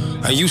too.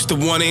 I used to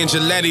want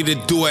Angeletti to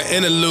do an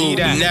interlude.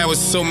 Now it's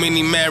so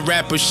many mad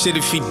rappers, shit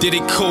if he did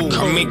it cool.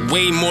 I make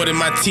way more than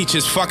my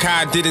teachers, fuck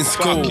how I did in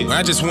school.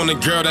 I just want a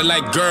girl that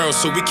like girls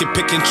so we can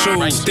pick and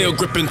choose. Still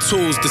gripping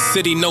tools, the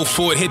city know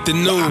for it, hit the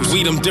news.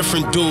 We them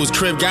different dudes,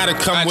 crib gotta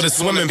come with a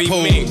swimming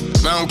pool.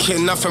 I don't care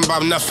nothing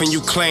about nothing you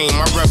claim.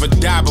 I'd rather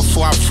die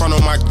before I front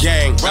on my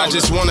gang. I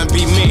just wanna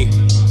be me.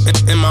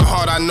 In my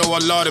heart I know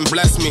Allah done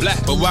bless me.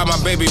 But why my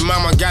baby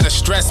mama gotta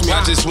stress me?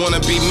 I just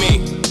wanna be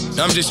me.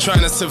 I'm just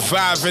trying to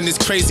survive in this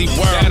crazy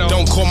world.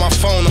 Don't call my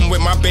phone, I'm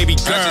with my baby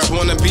girl. I just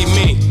wanna be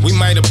me. We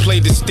might have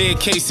played the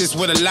staircases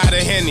with a lot of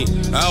Henny.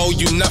 I owe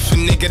you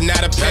nothing, nigga,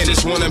 not a penny. I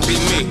just wanna be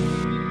me.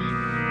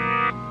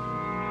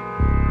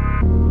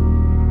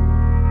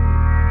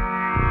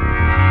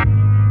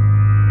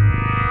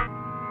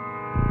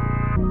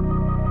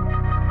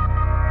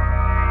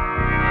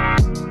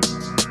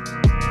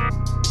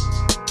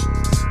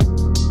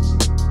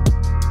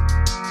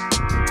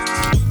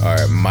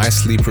 My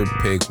sleeper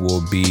pick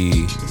will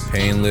be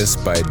Painless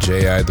by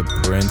J.I. the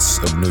Prince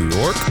of New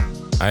York.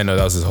 I know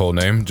that was his whole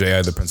name,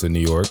 J.I. the Prince of New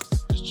York.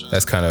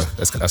 That's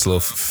a little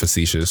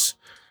facetious.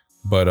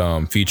 But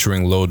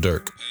featuring Lil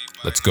Durk.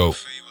 Let's go.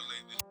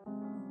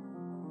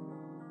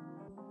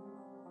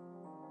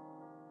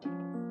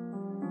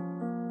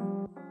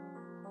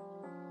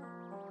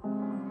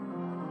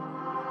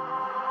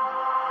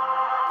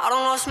 I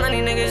don't lost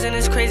many niggas and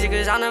it's crazy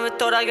cause I never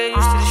thought I'd get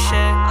used to this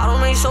shit. I don't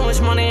make so much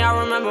money, I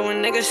remember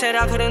when niggas said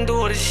I couldn't do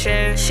all this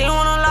shit. She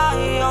wanna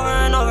lie over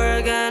and over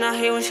again, I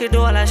hate when she do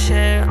all that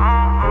shit.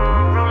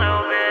 Real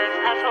little bitch,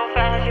 act so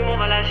fast, she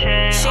move all that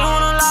shit. She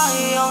wanna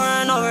lie over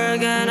and over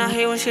again, I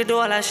hate when she do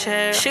all that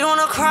shit. She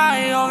wanna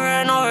cry over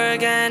and over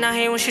again, I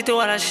hate when she do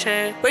all that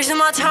shit. Wasting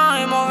my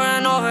time over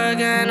and over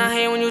again, I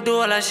hate when you do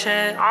all that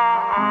shit.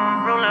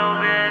 Real little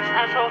bitch,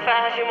 act so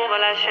fast, she move all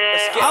that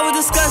shit. I was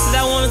disgusted,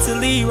 I wanted to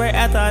leave right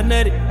after I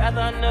nutted.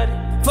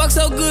 Fuck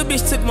so good,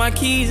 bitch took my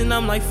keys and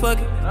I'm like, fuck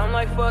it.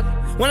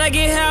 When I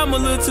get high, I'm a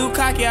little too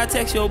cocky, I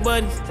text your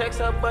buddies.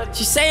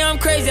 She say I'm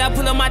crazy, I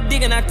pull up my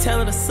dick and I tell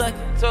her to suck it.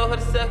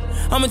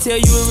 I'ma tell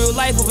you in real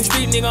life, of a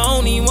street nigga, I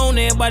don't even want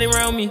everybody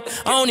around me.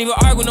 I don't even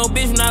argue with no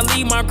bitch when I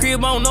leave my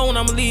crib, I don't know when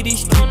I'ma leave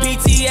these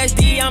streets.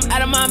 PTSD, I'm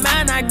out of my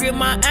mind, I grip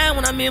my eye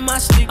when I'm in my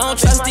sleep. I don't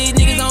trust these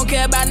niggas, I don't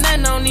care about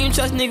nothing, I don't even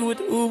trust niggas with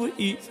the Uber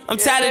Eats. I'm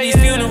tired of these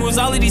funerals,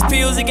 all of these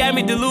pills, it got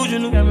me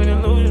delusional.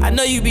 I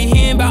know you be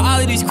hearing about all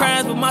of these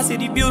crimes, but my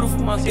city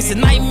beautiful. It's a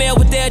nightmare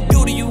what they'll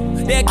do to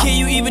you. They'll kill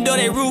you even though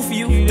they root for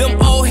you.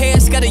 Them old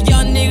heads got a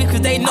young nigga,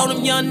 cause they know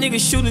them young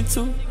niggas shooting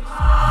too.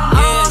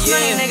 I lost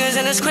many niggas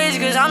and it's crazy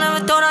cause I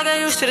never thought I'd get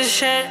used to this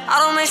shit. I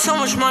don't make so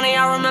much money,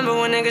 I remember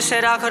when niggas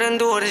said I couldn't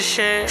do all this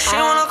shit. She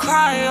wanna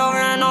cry over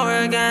and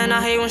over again,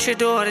 I hate when she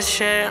do all this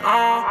shit.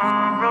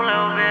 Real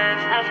little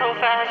bitch, act so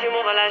fast, she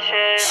move all that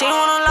shit. She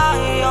wanna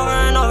lie over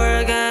and over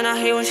again, I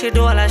hate when she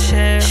do all that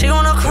shit. She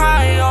wanna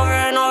cry over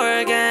and over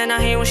again,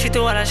 I hate when she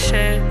do all that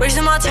shit.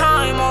 Wasting my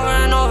time over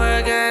and over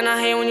again,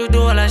 I hate when you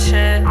do all that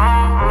shit.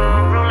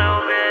 Real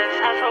little bitch,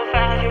 act so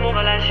fast, you move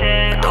all that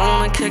shit. I don't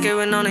wanna kick it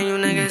with none of you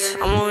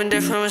niggas. I'm moving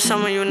different with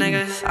some of you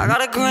niggas. I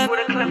got a grip with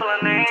a clip full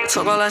of names.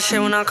 Talk all that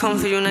shit when I come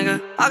for you,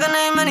 nigga. I can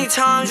name many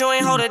times you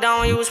ain't hold it down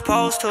when you was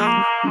supposed to.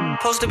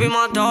 Supposed to be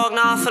my dog,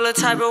 now I feel a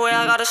type of way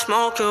I gotta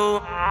smoke you.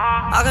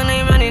 I can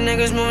name many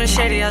niggas moving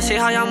shady. I see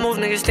how y'all move,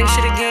 niggas think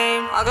shit a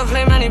game. I can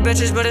play many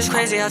bitches, but it's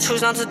crazy. I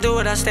choose not to do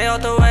it, I stay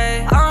out the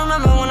way. I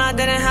remember when I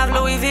didn't have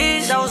Louis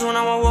V's. That was when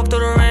I would walk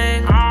through the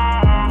rain.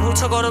 Who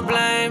took all the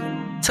blame?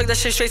 Took that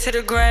shit straight to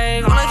the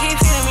grave. Wanna keep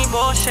feeding me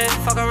bullshit.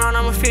 Fuck around,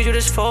 I'ma feed you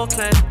this full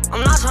clip.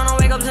 I'm not tryna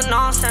wake up to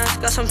nonsense.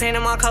 Got some pain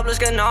in my cup, let's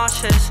get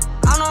nauseous.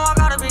 I know I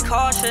gotta be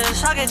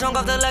cautious. I get drunk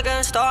off the liquor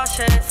and start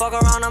shit. Fuck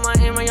around, I'ma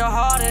aim where your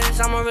heart is.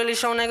 I'ma really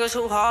show niggas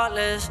who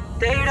heartless.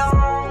 They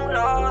don't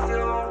love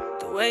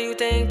you the way you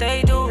think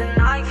they do.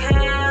 And I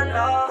can't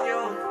love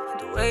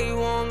you the way you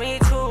want me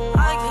to.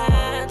 I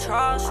can't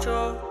trust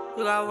you.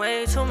 You got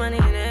way too many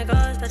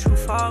niggas that you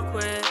fuck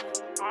with.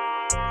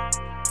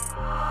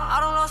 I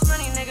don't lost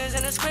many niggas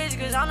and it's crazy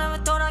cause I never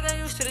thought I'd get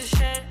used to this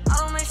shit. I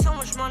don't make so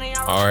much money.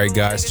 Alright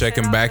guys,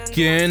 checking back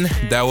in.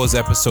 That was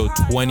episode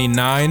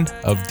 29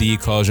 of the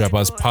College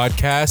Dropouts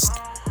podcast.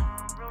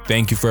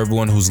 Thank you for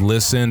everyone who's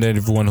listened and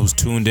everyone who's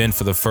tuned in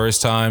for the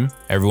first time.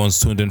 Everyone's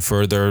tuned in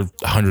for their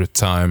 100th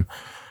time.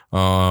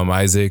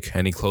 Isaac,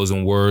 any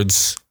closing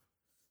words?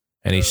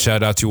 Any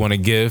shout outs you want to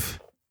give?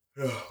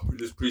 We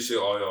just appreciate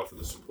all y'all for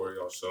the support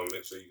y'all show.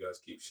 Make sure you guys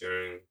keep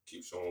sharing,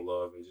 keep showing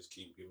love, and just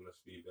keep giving us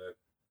feedback.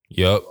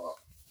 Yep.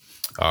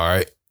 All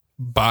right.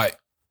 Bye.